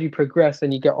as you progress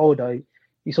and you get older,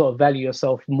 you sort of value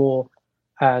yourself more,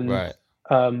 and right,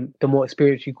 the more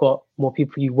experience you got, more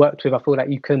people you worked with, I feel like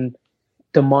you can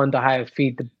demand a higher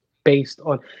fee based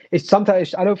on it's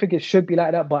sometimes I don't think it should be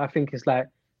like that, but I think it's like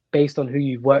based on who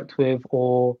you've worked with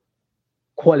or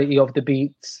quality of the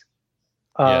beats,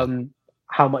 yeah,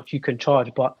 how much you can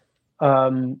charge. But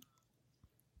um,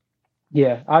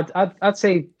 yeah, I'd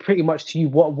say pretty much to you,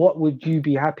 what would you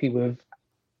be happy with?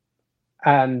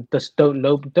 And just don't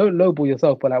lowball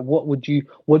yourself, but like what do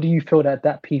you feel that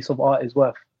that piece of art is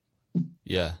worth?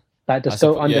 yeah. Like just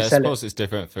don't Yeah, I undersell it. suppose it's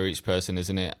different for each person,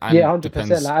 isn't it? Yeah, And 100%.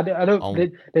 depends Like I don't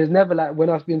on there's never like when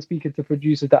I've been speaking to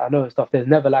producers that I know and stuff, there's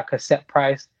never like a set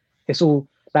price. It's all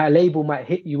like a label might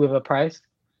hit you with a price,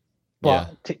 yeah,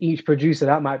 but to each producer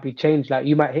that might be changed. Like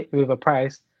you might hit me with a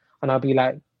price and I'll be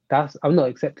like, I'm not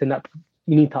accepting that.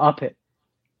 You need to up it.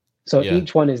 So yeah,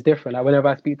 each one is different. Like whenever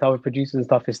I speak to other producers and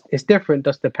stuff, it's different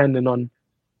just depending on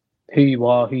who you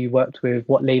are, who you worked with,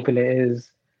 what label it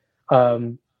is.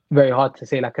 Very hard to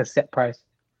say like a set price.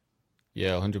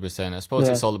 yeah, 100%. I suppose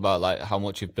Yeah. it's all about like how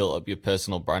much you've built up your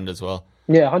personal brand as well.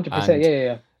 Yeah, 100%. And Yeah,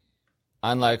 yeah,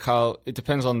 yeah. like how it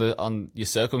depends on your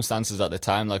circumstances at the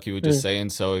time, like you were just Mm, saying.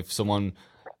 So if someone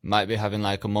might be having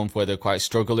like a month where they're quite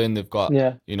struggling, they've got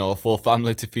yeah. a full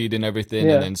family to feed and everything,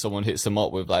 and Yeah. then someone hits them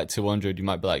up with like 200, you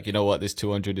might be like, you know what, this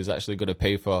 200 is actually going to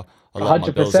pay for a A lot of my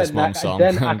hundred bills this percent. month, Like so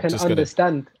then I I'm can just gonna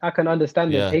understand. I can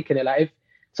understand them yeah, taking it. Like if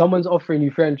someone's offering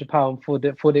you £300 for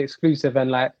the exclusive,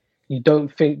 and like you don't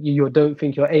think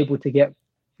you're able to get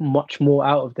much more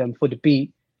out of them for the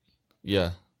beat,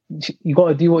 yeah, you got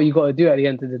to do what you got to do at the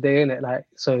end of the day, innit? Like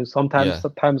so, sometimes yeah,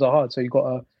 times are hard, so you got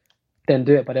to then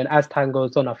do it. But then as time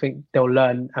goes on, I think they'll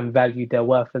learn and value their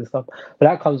worth and stuff. But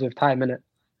that comes with time, innit?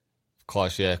 Of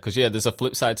course, yeah. Because there's a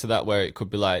flip side to that where it could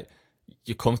be like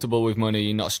you're comfortable with money,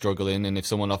 you're not struggling, and if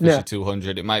someone offers you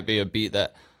 200, it might be a beat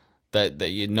that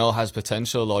you know has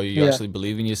potential, or you actually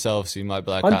believe in yourself. So you might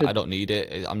be like, I don't need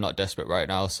it. I'm not desperate right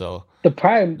now. So the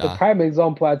prime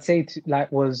example I'd say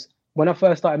was when I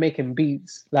first started making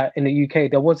beats, like in the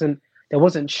UK, there wasn't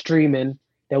streaming,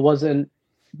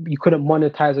 you couldn't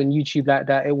monetize on YouTube like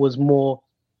that. It was more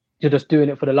you're just doing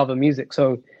it for the love of music.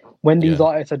 So when these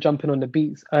artists are jumping on the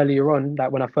beats earlier on,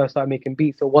 like when I first started making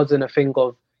beats, it wasn't a thing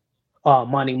of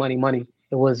money.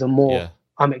 It was a more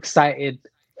I'm excited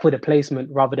for the placement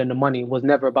rather than the money. It was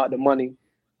never about the money.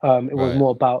 It was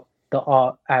more about the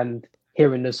art and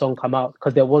hearing the song come out,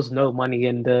 because there was no money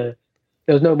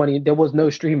there was no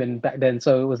streaming back then.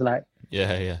 So it was like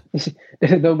there's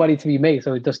no money to be made.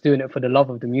 So we're just doing it for the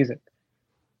love of the music.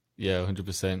 Yeah,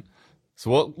 100%.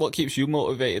 So what keeps you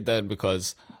motivated then?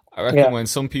 Because I reckon when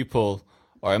some people,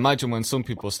 or I imagine when some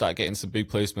people start getting some big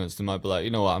placements, they might be like,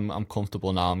 you know what, I'm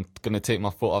comfortable now. I'm gonna take my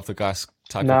foot off the gas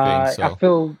type of thing. So I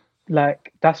feel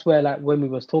like that's where, like when we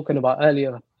was talking about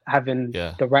earlier, having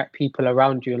the right people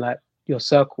around you, like your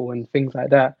circle and things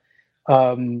like that.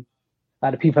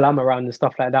 Like the people I'm around and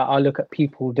stuff like that, I look at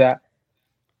people that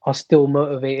are still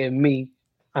motivating me,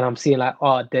 and I'm seeing like,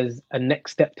 there's a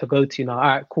next step to go to now. All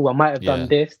right, cool. I might have done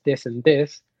this, and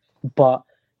this, but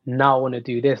now I want to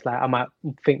do this. Like I might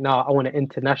think now I want an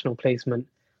international placement.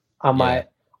 I might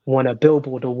want a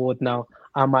Billboard award now.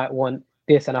 I might want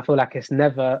this, and I feel like it's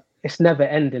never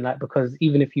ending. Like, because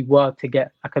even if you were to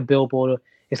get like a Billboard,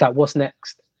 it's like, what's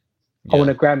next? I want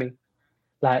a Grammy.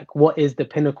 Like, what is the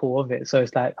pinnacle of it? So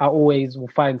it's like I always will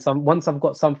find once I've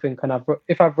got something,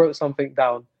 if I've wrote something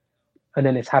down and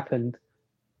then it's happened,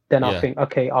 then I'll think,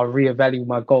 okay, I'll reevaluate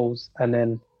my goals, and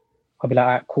then I'll be like,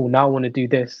 all right, cool, now I want to do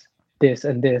this,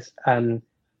 and this, and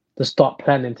to start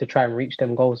planning to try and reach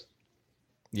them goals.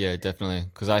 Yeah, definitely.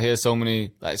 Because I hear so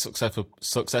many like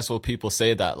successful people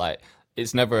say that like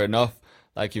it's never enough.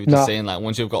 Like you were just saying, like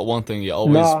once you've got one thing, you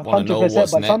always want to know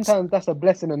what's but next. Sometimes that's a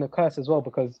blessing and a curse as well,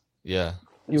 because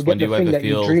when do you ever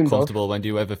feel comfortable? When do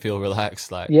you ever feel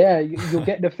relaxed? Like you'll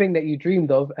get the thing that you dreamed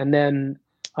of, and then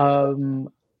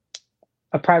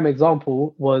a prime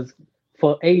example was,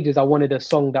 for ages I wanted a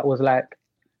song that was like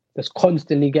that's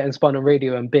constantly getting spun on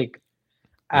radio and big,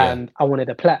 and I wanted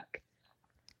a plaque.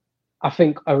 I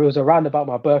think it was around about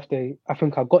my birthday. I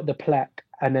think I got the plaque,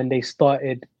 and then they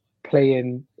started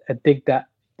playing the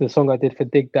song I did for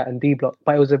Dig That and D Block,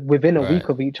 but it was within a week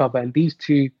of each other, and these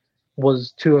two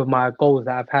was two of my goals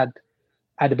that I've had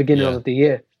at the beginning of the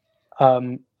year.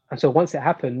 And so once it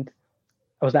happened,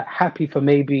 I was like happy for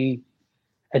maybe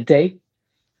a day.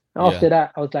 After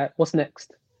that, I was like, what's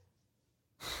next?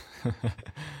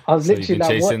 I was literally like,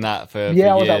 chasing that for years.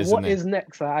 I was like, what is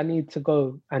next? Like, I need to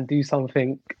go and do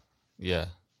something. Yeah.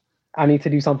 I need to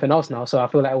do something else now. So I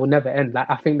feel like it will never end. Like,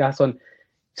 I think that's when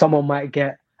someone might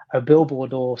get a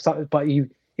Billboard or something, but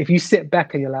if you sit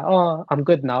back and you're like, oh, I'm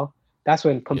good now, that's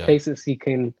when complacency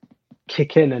can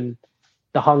kick in, and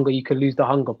you can lose the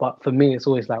hunger. But for me, it's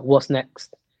always like, what's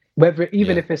next?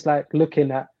 If it's like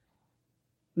looking at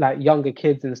like younger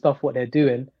kids and stuff, what they're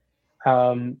doing,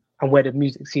 and where the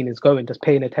music scene is going, just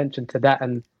paying attention to that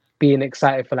and being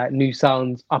excited for like new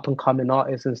sounds, up and coming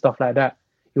artists and stuff like that.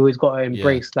 You always got to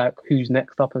embrace like who's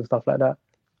next up and stuff like that.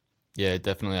 Yeah,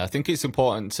 definitely. I think it's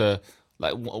important to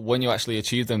like when you actually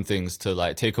achieve them things to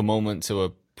like take a moment to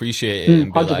appreciate it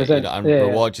and be like, and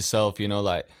reward yourself,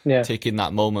 taking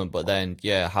that moment, but then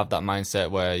have that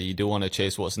mindset where you do want to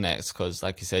chase what's next, because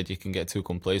like you said, you can get too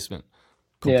complacent.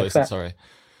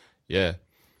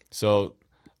 So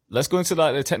let's go into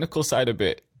like the technical side a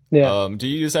bit. Do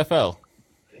you use FL?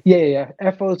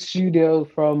 FL Studio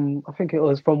I think it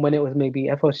was from when it was maybe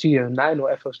FL Studio 9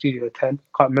 or FL Studio 10.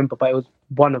 Can't remember, but it was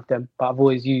one of them. But I've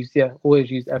always used FL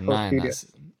 9,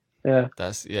 Studio.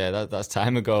 That's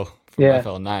time ago. From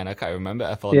FL 9, I can't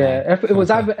remember FL 9. It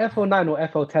was either FL 9 or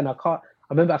FL 10. I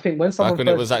remember. I think when someone back when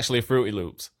it was actually Fruity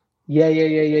Loops.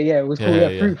 It was cool.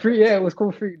 It was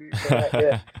called Fruity Loops.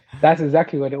 That's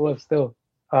exactly what it was still.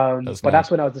 That's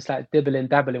when I was just like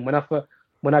dabbling.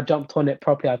 When I jumped on it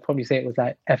properly, I'd probably say it was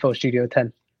like FL Studio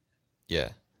 10.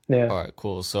 Yeah. All right,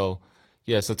 cool. So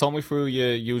talk me through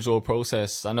your usual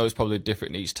process. I know it's probably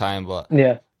different each time, but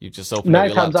you just open up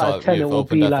your laptop. 9 times out of 10, it will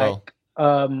be like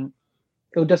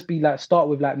it'll just be like start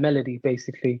with like melody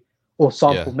basically, or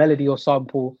sample, melody or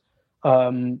sample,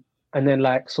 and then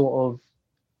like sort of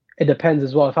it depends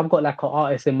as well. If I've got like an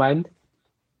artist in mind,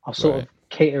 I'll sort of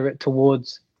cater it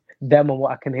towards them and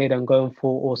what I can hear them going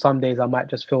for. Or some days I might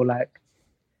just feel like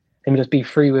let me just be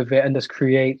free with it and just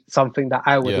create something that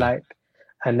I would Yeah. like,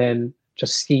 and then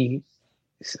just see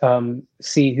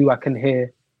who I can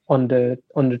hear on the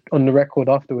record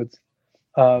afterwards.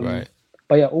 Right.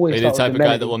 But yeah, always Are you the start type with of the guy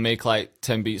melody. that will make like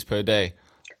 10 beats per day?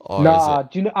 Or Nah,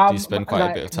 do you know? do you spend quite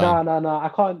a bit of time?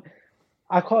 Nah.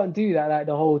 I can't do that. Like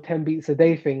the whole 10 beats a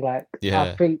day thing. Like I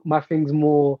Yeah. think my thing's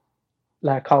more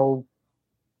like I'll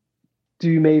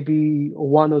do maybe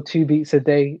 1 or 2 beats a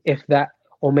day, if that,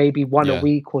 or maybe one a Yeah.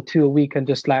 week or 2 a week, and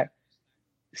just like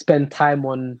spend time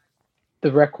on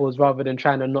the records rather than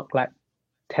trying to knock like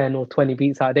 10 or 20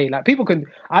 beats out a day. Like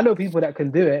I know people that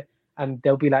can do it, and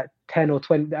they'll be like 10 or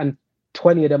 20, and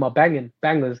 20 of them are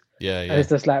bangers. Yeah. And it's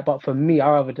just like, but for me,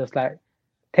 I rather just like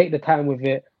take the time with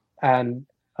it and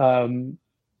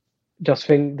just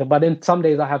think that. But then some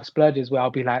days I have splurges where I'll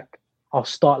be like, I'll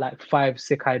start like 5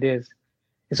 sick ideas.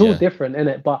 It's all different, isn't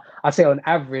it? But I say on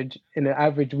average, in an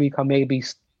average week, I maybe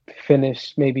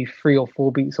finish maybe 3 or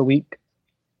 4 beats a week.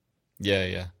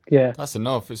 Yeah. Yeah. That's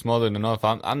enough. It's more than enough.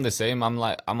 I'm the same. I'm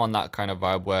on that kind of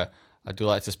vibe where I do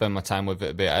like to spend my time with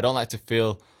it a bit. I don't like to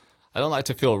feel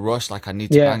rushed, like I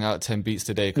need to bang out 10 beats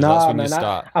today, because that's when you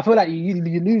start. I feel like you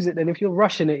lose it then. If you're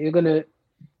rushing it, you're gonna,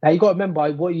 like, you got to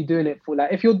remember what you're doing it for.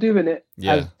 Like if you're doing it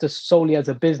as just solely as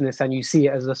a business and you see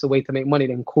it as just a way to make money,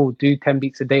 then cool, do 10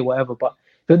 beats a day, whatever. But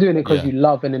if you're doing it because you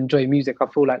love and enjoy music, I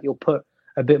feel like you'll put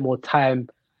a bit more time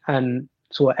and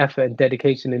sort of effort and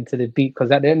dedication into the beat,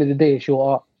 because at the end of the day, it's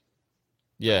your art.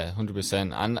 Yeah,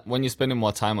 100%. And when you're spending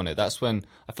more time on it, that's when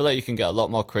I feel like you can get a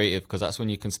lot more creative, because that's when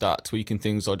you can start tweaking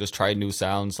things or just try new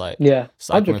sounds, like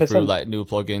start coming through like new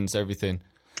plugins, everything.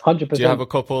 100%. Do you have a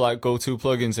couple like go-to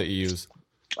plugins that you use?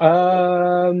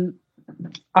 I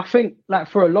think like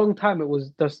for a long time it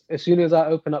was just as soon as I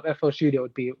open up FL Studio, it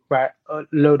would be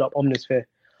load up Omnisphere.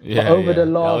 Yeah, that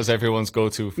was everyone's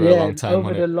go-to for a long time.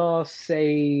 Over the last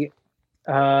say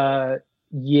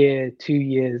year, 2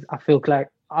 years, I feel like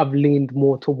I've leaned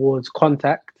more towards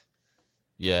Kontakt.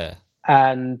 Yeah.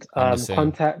 And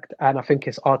Kontakt, and I think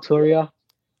it's Arturia,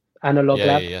 Analog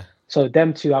Lab. Yeah. So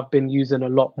them two I've been using a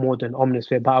lot more than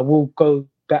Omnisphere, but I will go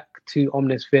back to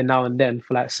Omnisphere now and then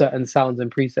for like certain sounds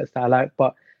and presets that I like.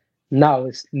 But now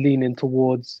it's leaning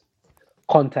towards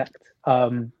Kontakt.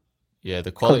 Yeah,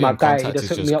 the quality of Kontakt is just crazy. Because my guy, he just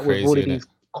hooked me up with all of these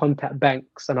Kontakt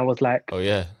banks, and I was like, oh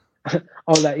yeah. I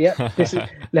was like, yeah,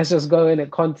 let's just go in at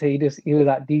Conte. He was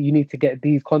like, you need to get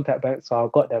these Kontakt banks, so I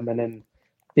got them, and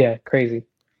then crazy.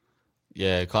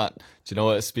 Yeah, do you know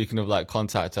what? Speaking of like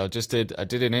Kontakt, I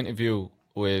did an interview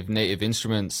with Native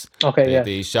Instruments. Okay,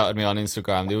 they shouted me on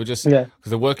Instagram. They were just because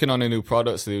they're working on a new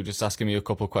product, so they were just asking me a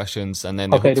couple of questions, and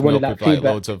then they hooked me up with like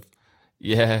loads of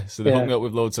so they hooked me up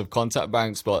with loads of Kontakt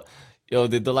banks, but they're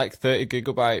like 30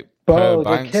 gigabyte per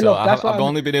bank, so I've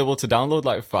only been able to download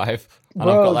like 5. And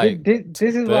bro, I've got like this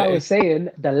is 30. what I was saying.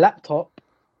 The laptop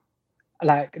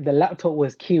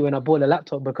was key when I bought the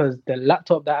laptop, because the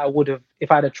laptop that I would have, if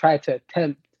I'd have tried to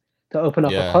attempt to open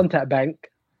up a Kontakt bank,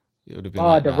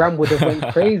 the RAM would have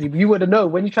went crazy. You would have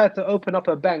known when you try to open up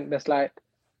a bank that's like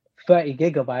 30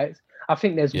 gigabytes. I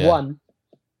think there's one.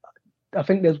 I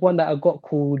think there's one that I got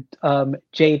called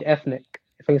Jade Ethnic.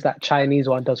 I think it's that Chinese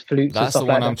one, does flutes. That's and stuff the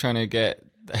one like I'm trying to get.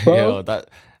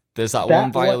 There's that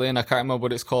one violin. I can't remember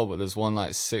what it's called, but there's one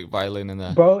like sick violin in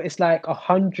there. Bro, it's like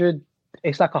 100.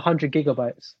 It's like 100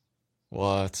 gigabytes.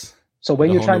 What? So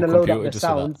when you're trying to load up the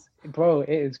sounds, bro, it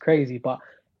is crazy. But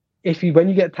when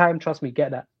you get time, trust me,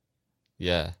 get that.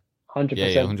 Yeah. 100%.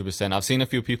 Yeah, 100%. I've seen a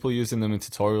few people using them in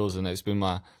tutorials, and it's been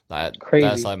crazy.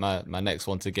 That's like my next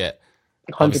one to get.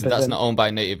 100%. Obviously, that's not owned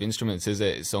by Native Instruments, is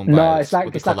it? It's owned by it's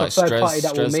like a third party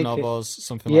that will make it.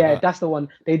 Something like that. Yeah, that's the one.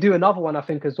 They do another one, I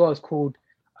think, as well. It's called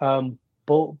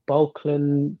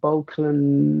Balkan.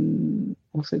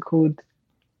 What's it called?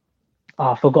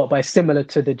 I forgot, but it's similar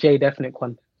to the Jade Ethnic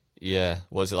one. Yeah,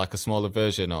 was it like a smaller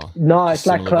version or? No, it's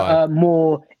like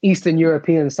more Eastern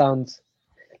European sounds,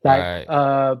 like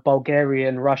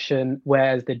Bulgarian, Russian,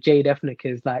 whereas the Jade Ethnic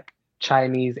is like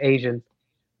Chinese, Asian.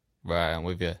 Right, I'm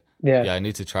with you. Yeah, I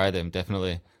need to try them,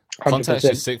 definitely. 100%. Kontakt's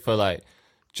just sick for like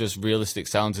just realistic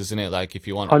sounds, isn't it? Like if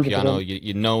you want a 100%. piano,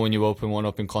 you know when you open one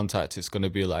up in Kontakt, it's going to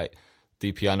be like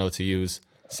the piano to use.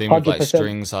 Same with like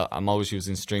strings. I'm always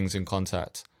using strings in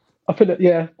Kontakt. I feel like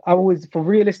I always, for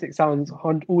realistic sounds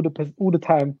all the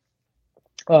time,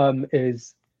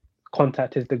 is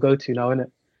Kontakt is the go-to now, isn't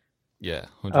it? Yeah,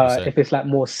 100%. If it's like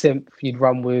more synth, you'd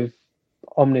run with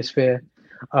Omnisphere.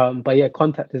 But yeah,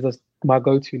 Kontakt is just my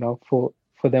go-to now for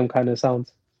them kind of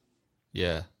sounds.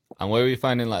 Yeah. And where are you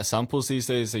finding like samples these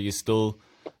days? Are you still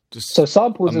just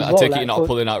samples as well? I take it you're not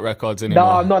pulling out records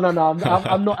anymore. No.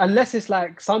 I'm not. Unless it's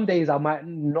like some days I might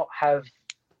not have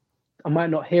I might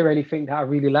not hear anything that I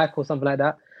really like or something like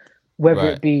that. Whether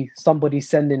Right. it be somebody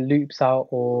sending loops out,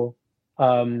 or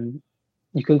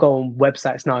you can go on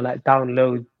websites now and like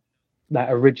download like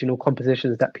original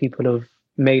compositions that people have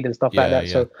made and stuff like Yeah, that.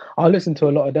 yeah. So I'll listen to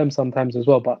a lot of them sometimes as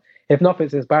well. But if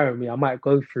nothing's inspiring me, I might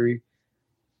go through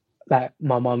like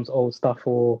my mum's old stuff,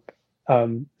 or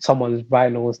someone's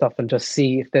vinyl and stuff, and just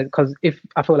see if there's, because if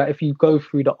I feel like if you go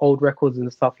through the old records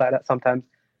and stuff like that, sometimes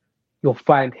you'll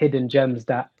find hidden gems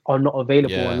that are not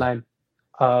available Yeah. online.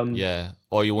 Yeah.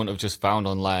 Or you wouldn't have just found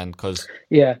online, because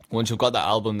Yeah, once you've got that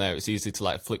album there, it's easy to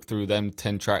like flick through them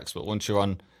 10 tracks. But once you're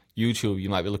on YouTube, you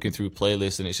might be looking through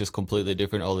playlists and it's just completely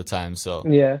different all the time. So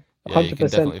yeah, yeah, you can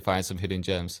 100%. definitely find some hidden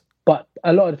gems. But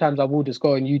a lot of the times I will just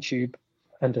go on YouTube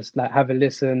and just like have a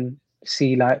listen,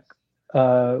 see like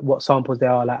what samples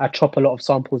there are. Like I chop a lot of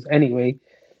samples anyway.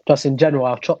 Just in general,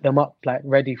 I'll chop them up like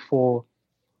ready for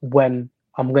when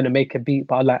I'm gonna make a beat.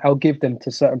 But I'll give them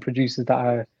to certain producers that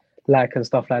I like and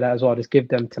stuff like that as well. Just give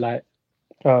them to like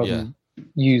Yeah.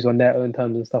 use on their own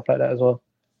terms and stuff like that as well.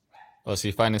 Oh, so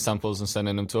you're finding samples and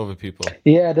sending them to other people?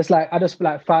 Yeah,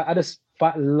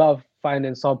 love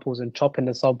finding samples and chopping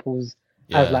the samples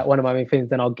as Yeah. like one of my main things.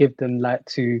 Then I'll give them like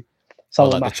to Or some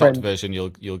of like my the chopped friends. version,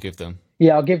 you'll give them.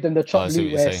 Yeah, I'll give them the Oh, chop I see what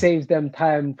loop you're where it saying. saves them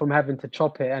time from having to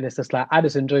chop it, and it's just like I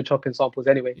just enjoy chopping samples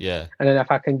anyway. Yeah. And then if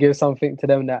I can give something to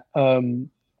them that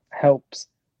helps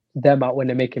them out when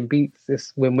they're making beats,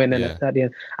 it's win-win Yeah. at the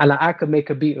end. And like I could make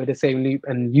a beat with the same loop,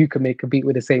 and you could make a beat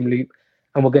with the same loop,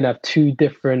 and we're gonna have two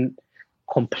different,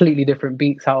 completely different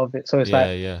beats out of it. So it's Yeah,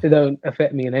 like yeah. they don't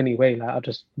affect me in any way. Like I'd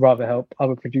just rather help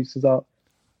other producers out.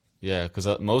 Yeah,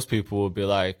 because most people would be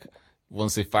like,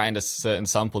 once they find a certain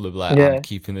sample, they'll be like, Yeah. I'm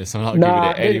keeping this. I'm not giving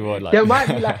it to anyone. Like, there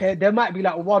might be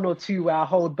like one or two where I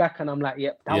hold back and I'm like,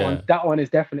 yep, Yeah. that one is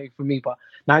definitely for me. But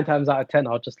 9 times out of 10,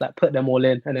 I'll just like put them all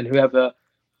in, and then whoever,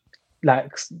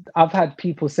 like I've had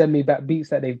people send me back beats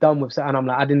that they've done with, and I'm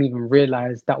like, I didn't even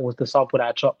realize that was the sample that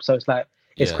I chopped. So it's like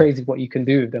it's Yeah. crazy what you can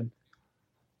do with them.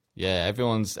 Yeah,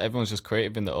 everyone's just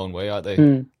creative in their own way, aren't they?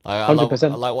 I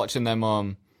 100%. like watching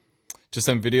them just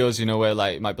them videos, you know, where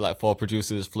like it might be like 4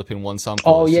 producers flipping one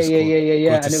sample. Oh It's yeah, just yeah, cool, yeah, yeah, yeah.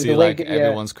 good And to it was see the way, like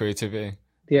everyone's creativity.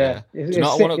 yeah. Do you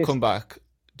not want to come back?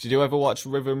 Did you ever watch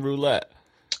Rhythm Roulette?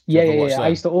 Yeah, ever yeah, watch yeah. them? I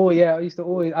used to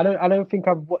always. I don't think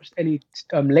I've watched any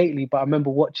lately, but I remember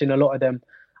watching a lot of them.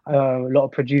 A lot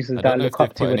of producers I that I don't know if look they've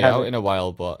up to put would any have out it. in a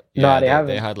while, but No, yeah, they they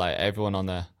haven't. had like everyone on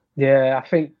there. Yeah, I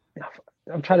think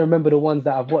I'm trying to remember the ones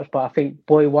that I've watched, but I think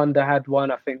Boy Wonder had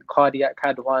one. I think Cardiac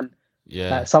had one. Yeah,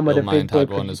 Like some of the big Illmind boy had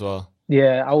one as well.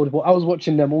 Yeah, I was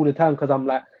watching them all the time because I'm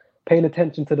like paying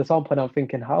attention to the sample, and I'm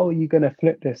thinking, how are you gonna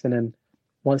flip this? And then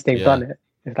once they've Yeah. done it,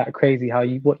 it's like crazy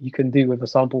what you can do with a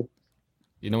sample.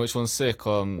 You know which one's sick?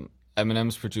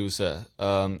 Eminem's producer.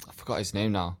 I forgot his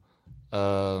name now.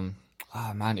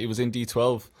 Man, he was in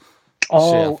D12.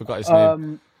 Oh, Shit, I forgot his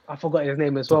name. I forgot his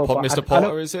name as well. But Mr. I Porter,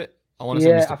 don't, is it? I want to say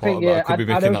yeah, Mr. I Porter, think but I yeah. could be I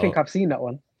making don't that think up. I've seen that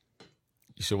one.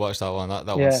 You should watch that one. That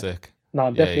Yeah. one's sick. No,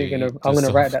 I'm Yeah, definitely you I'm just gonna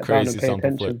some write that down crazy and pay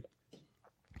sample flip. attention.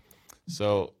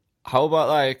 So, how about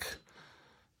like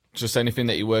just anything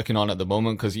that you're working on at the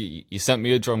moment? Because you sent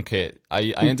me a drum kit.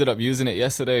 I ended up using it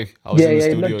yesterday. I was in the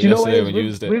studio Do you know what yesterday it when is? you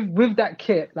used it. With that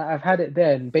kit, like I've had it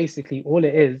there, and basically all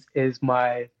it is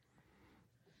my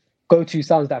go-to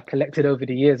sounds that I've collected over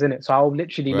the years in it. So I'll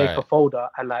literally make a Right. folder,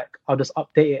 and like I'll just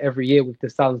update it every year with the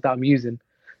sounds that I'm using.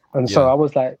 And so Yeah. I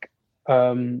was like,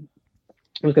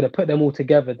 we're gonna put them all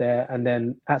together there, and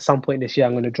then at some point this year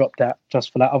I'm gonna drop that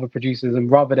just for like other producers, and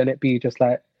rather than it be just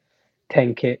like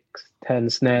 10 kicks, 10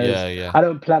 snares. Yeah, yeah. I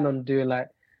don't plan on doing like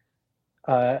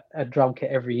a drum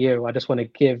kit every year. I just want to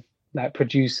give like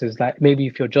producers, like maybe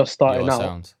if you're just starting Your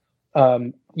out,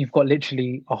 sound. you've got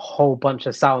literally a whole bunch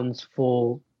of sounds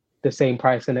for the same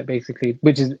price in it, basically,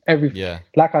 which is Yeah.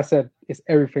 like I said, it's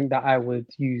everything that I would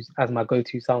use as my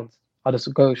go-to sounds. I'll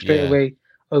just go straight Yeah. away,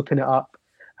 open it up,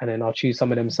 and then I'll choose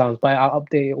some of them sounds, but I'll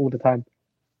update it all the time.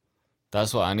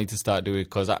 That's what I need to start doing,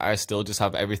 because I still just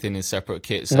have everything in separate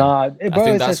kits. Nah, bro, I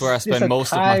think that's where I spend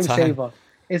most of my time. Saver.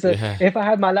 Yeah. If I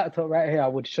had my laptop right here, I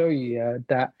would show you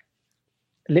that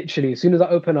literally as soon as I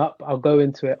open up, I'll go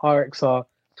into it, RXR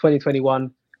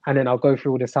 2021, and then I'll go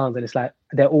through all the sounds, and it's like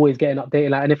they're always getting updated.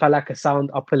 Like, and if I like a sound,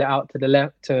 I'll pull it out to the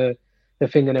left to the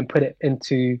thing, and then put it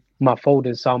into my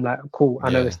folders. So I'm like, cool, I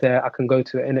know Yeah. it's there. I can go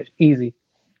to it, and it's easy.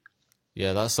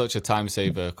 Yeah, that's such a time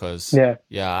saver, because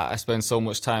Yeah. I spend so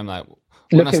much time like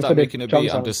when I Looking start for the making a drum beat,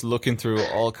 I'm sound. just looking through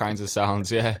all kinds of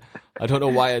sounds. Yeah, I don't know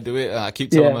why I do it. And I keep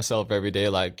telling Yeah. myself every day,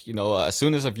 like, you know, as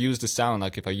soon as I've used the sound,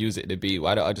 like if I use it in a beat,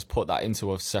 why don't I just put that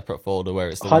into a separate folder where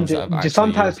it's the ones that I've 100. actually Just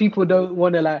sometimes used? people don't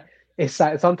want to like. It's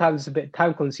like sometimes it's a bit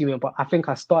time consuming, but I think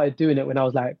I started doing it when I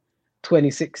was like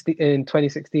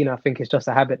 2016, I think it's just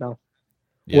a habit now.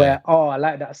 Yeah. Where, oh, I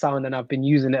like that sound and I've been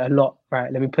using it a lot.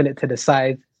 Right, let me put it to the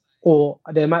side. Or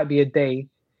there might be a day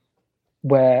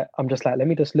where I'm just like, let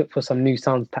me just look for some new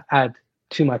sounds to add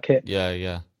to my kit.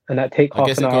 Yeah. And that take half an hour. I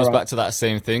guess it goes back to that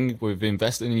same thing with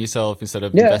investing in yourself. Instead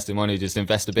of investing money, just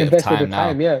invest a bit of time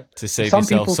now to save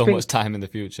yourself so much time in the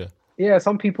future. Yeah,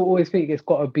 some people always think it's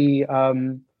got to be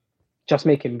just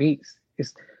making beats.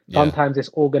 Sometimes it's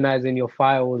organizing your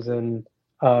files and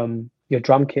your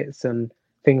drum kits and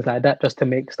things like that, just to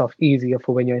make stuff easier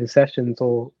for when you're in sessions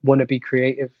or want to be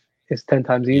creative. It's 10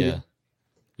 times easier.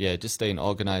 Yeah, just staying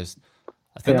organized.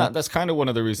 I think that's kind of one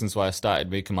of the reasons why I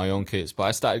started making my own kits. But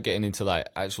I started getting into like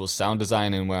actual sound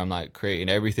designing, where I'm like creating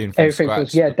everything from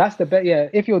scratch. That's the best. Yeah,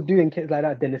 if you're doing kits like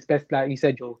that, then it's best, like you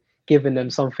said, you're giving them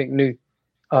something new,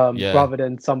 rather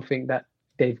than something that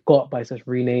they've got by just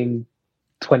renamed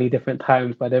 20 different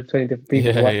times by 20 different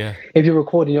people. If you're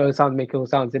recording your own sound, making your own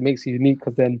sounds, it makes you unique,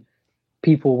 because then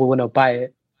people will want to buy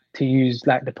it to use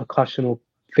like the percussion or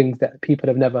things that people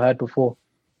have never heard before.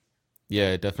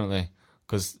 Yeah, definitely.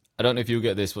 Because I don't know if you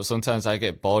get this, but sometimes I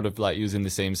get bored of like using the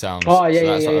same sounds. Oh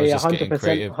yeah,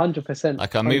 100%.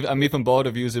 Like I'm even bored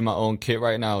of using my own kit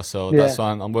right now, so that's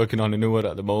why I'm working on a new one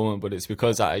at the moment. But it's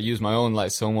because I use my own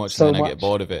like so much, and then I get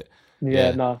bored of it.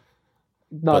 No.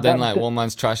 But then like one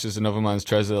man's trash is another man's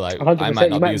treasure. Like 100%, I might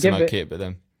not be using my kit, but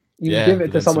then you give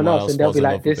it to someone else, and they'll be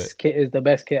like, "This kit is the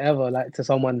best kit ever." Like to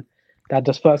someone that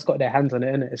just first got their hands on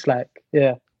it, innit? It's like,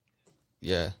 yeah,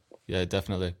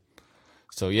 definitely.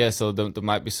 So there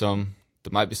might be some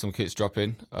kits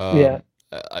dropping. Have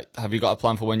you got a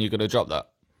plan for when you're gonna drop that?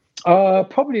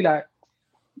 Probably like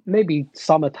maybe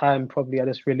summertime. Probably I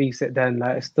just release it then.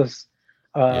 Like it's just,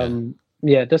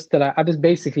 just to like, I just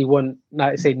basically want,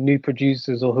 like say, new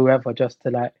producers or whoever, just to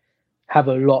like have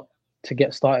a lot to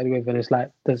get started with, and it's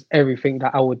like there's everything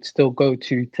that I would still go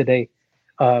to today.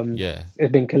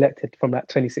 It's been collected from like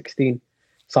 2016.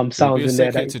 Some sounds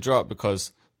in there to drop,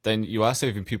 because then you are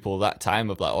saving people that time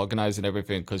of like organizing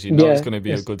everything, because you know it's going to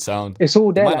be a good sound. It's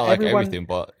all there. You might not like everything,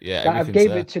 but I've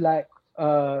gave it to like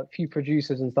a few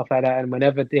producers and stuff like that, and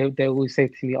whenever they always say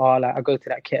to me, "Oh, like I go to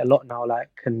that kit a lot now, like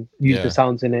can use the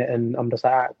sounds in it," and I'm just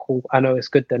like, "Ah, cool, I know it's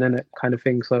good then, innit?" kind of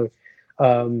thing. So,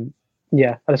 I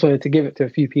just wanted to give it to a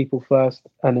few people first,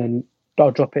 and then I'll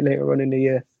drop it later on in the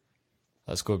year.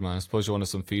 That's good, man. I suppose you wanted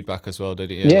some feedback as well,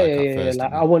 didn't you?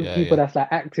 Like I want people that's like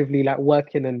actively like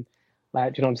working and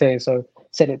like, do you know what I'm saying? So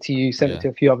send it to you, send it to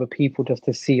a few other people, just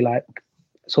to see like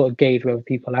sort of gauge whether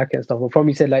people like it and stuff. Well, from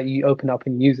you said like you open up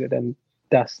and use it, then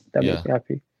that makes me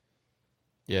happy.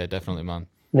 Yeah, definitely, man.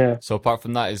 Yeah. So apart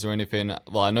from that, is there anything?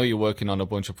 Well, I know you're working on a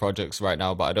bunch of projects right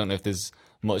now, but I don't know if there's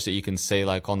much that you can say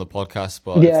like on the podcast.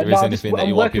 But if there is anything that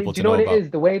you want people to know about. Do you know what it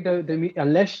is? The way the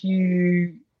unless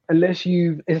you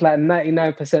it's like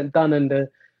 99% done and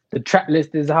the track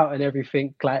list is out and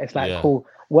everything. Like it's like cool.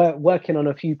 We're working on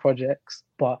a few projects,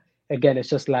 but again, it's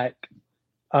just like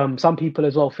some people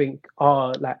as well think,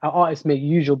 like an artist may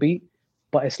use your beat,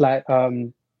 but it's like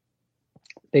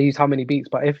they use how many beats.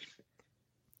 But if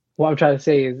what I'm trying to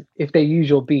say is, if they use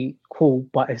your beat, cool.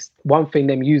 But it's one thing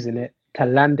them using it, to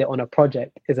land it on a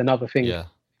project is another thing. Yeah.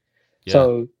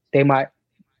 So they might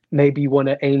maybe want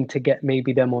to aim to get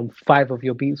maybe them on 5 of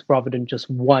your beats rather than just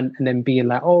one, and then being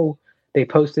like, oh, they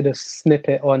posted a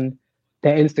snippet on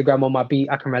their Instagram on my beat,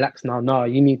 I can relax now. No,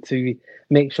 you need to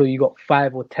make sure you got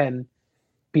 5 or 10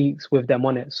 beats with them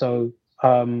on it. So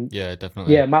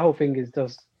definitely. Yeah, my whole thing is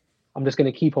just I'm just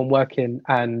going to keep on working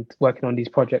on these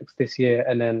projects this year,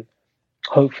 and then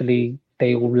hopefully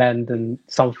they all land and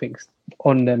something's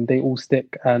on them, they all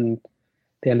stick and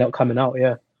they end up coming out.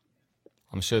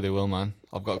 I'm sure they will, man.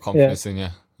 I've got confidence in you.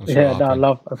 I'm sure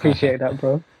I appreciate that,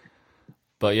 bro.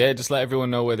 But just let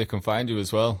everyone know where they can find you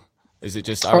as well. Is it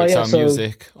just RXR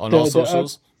Music on all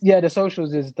socials? The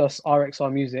socials is just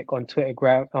RXR Music on Twitter,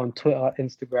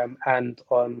 Instagram, and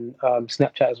on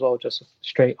Snapchat as well. Just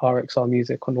straight RXR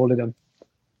Music on all of them.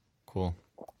 Cool.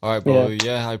 All right, bro.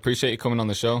 Yeah, I appreciate you coming on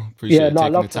the show. Appreciate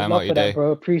taking the time out your day,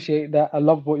 bro. Appreciate that. I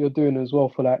love what you're doing as well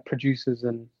for like producers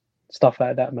and stuff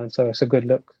like that, man. So it's a good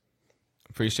look.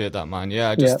 Appreciate that, man. Yeah,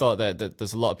 I just thought that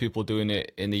there's a lot of people doing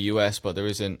it in the US, but there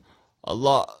isn't a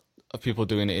lot of people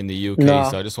doing it in the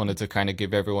UK. So I just wanted to kind of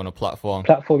give everyone a platform.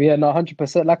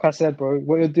 100%. Like I said, bro,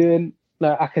 what you're doing,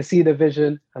 like I can see the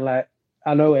vision, and like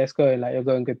I know where it's going. Like you're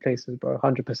going good places, bro.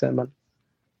 100%, man.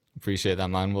 Appreciate that,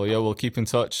 man. Well, we'll keep in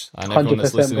touch, and everyone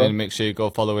that's listening, bro, make sure you go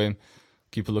follow him.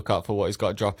 Keep a lookout for what he's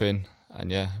got dropping,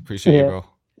 and appreciate you, bro.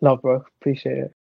 Love, bro. Appreciate it.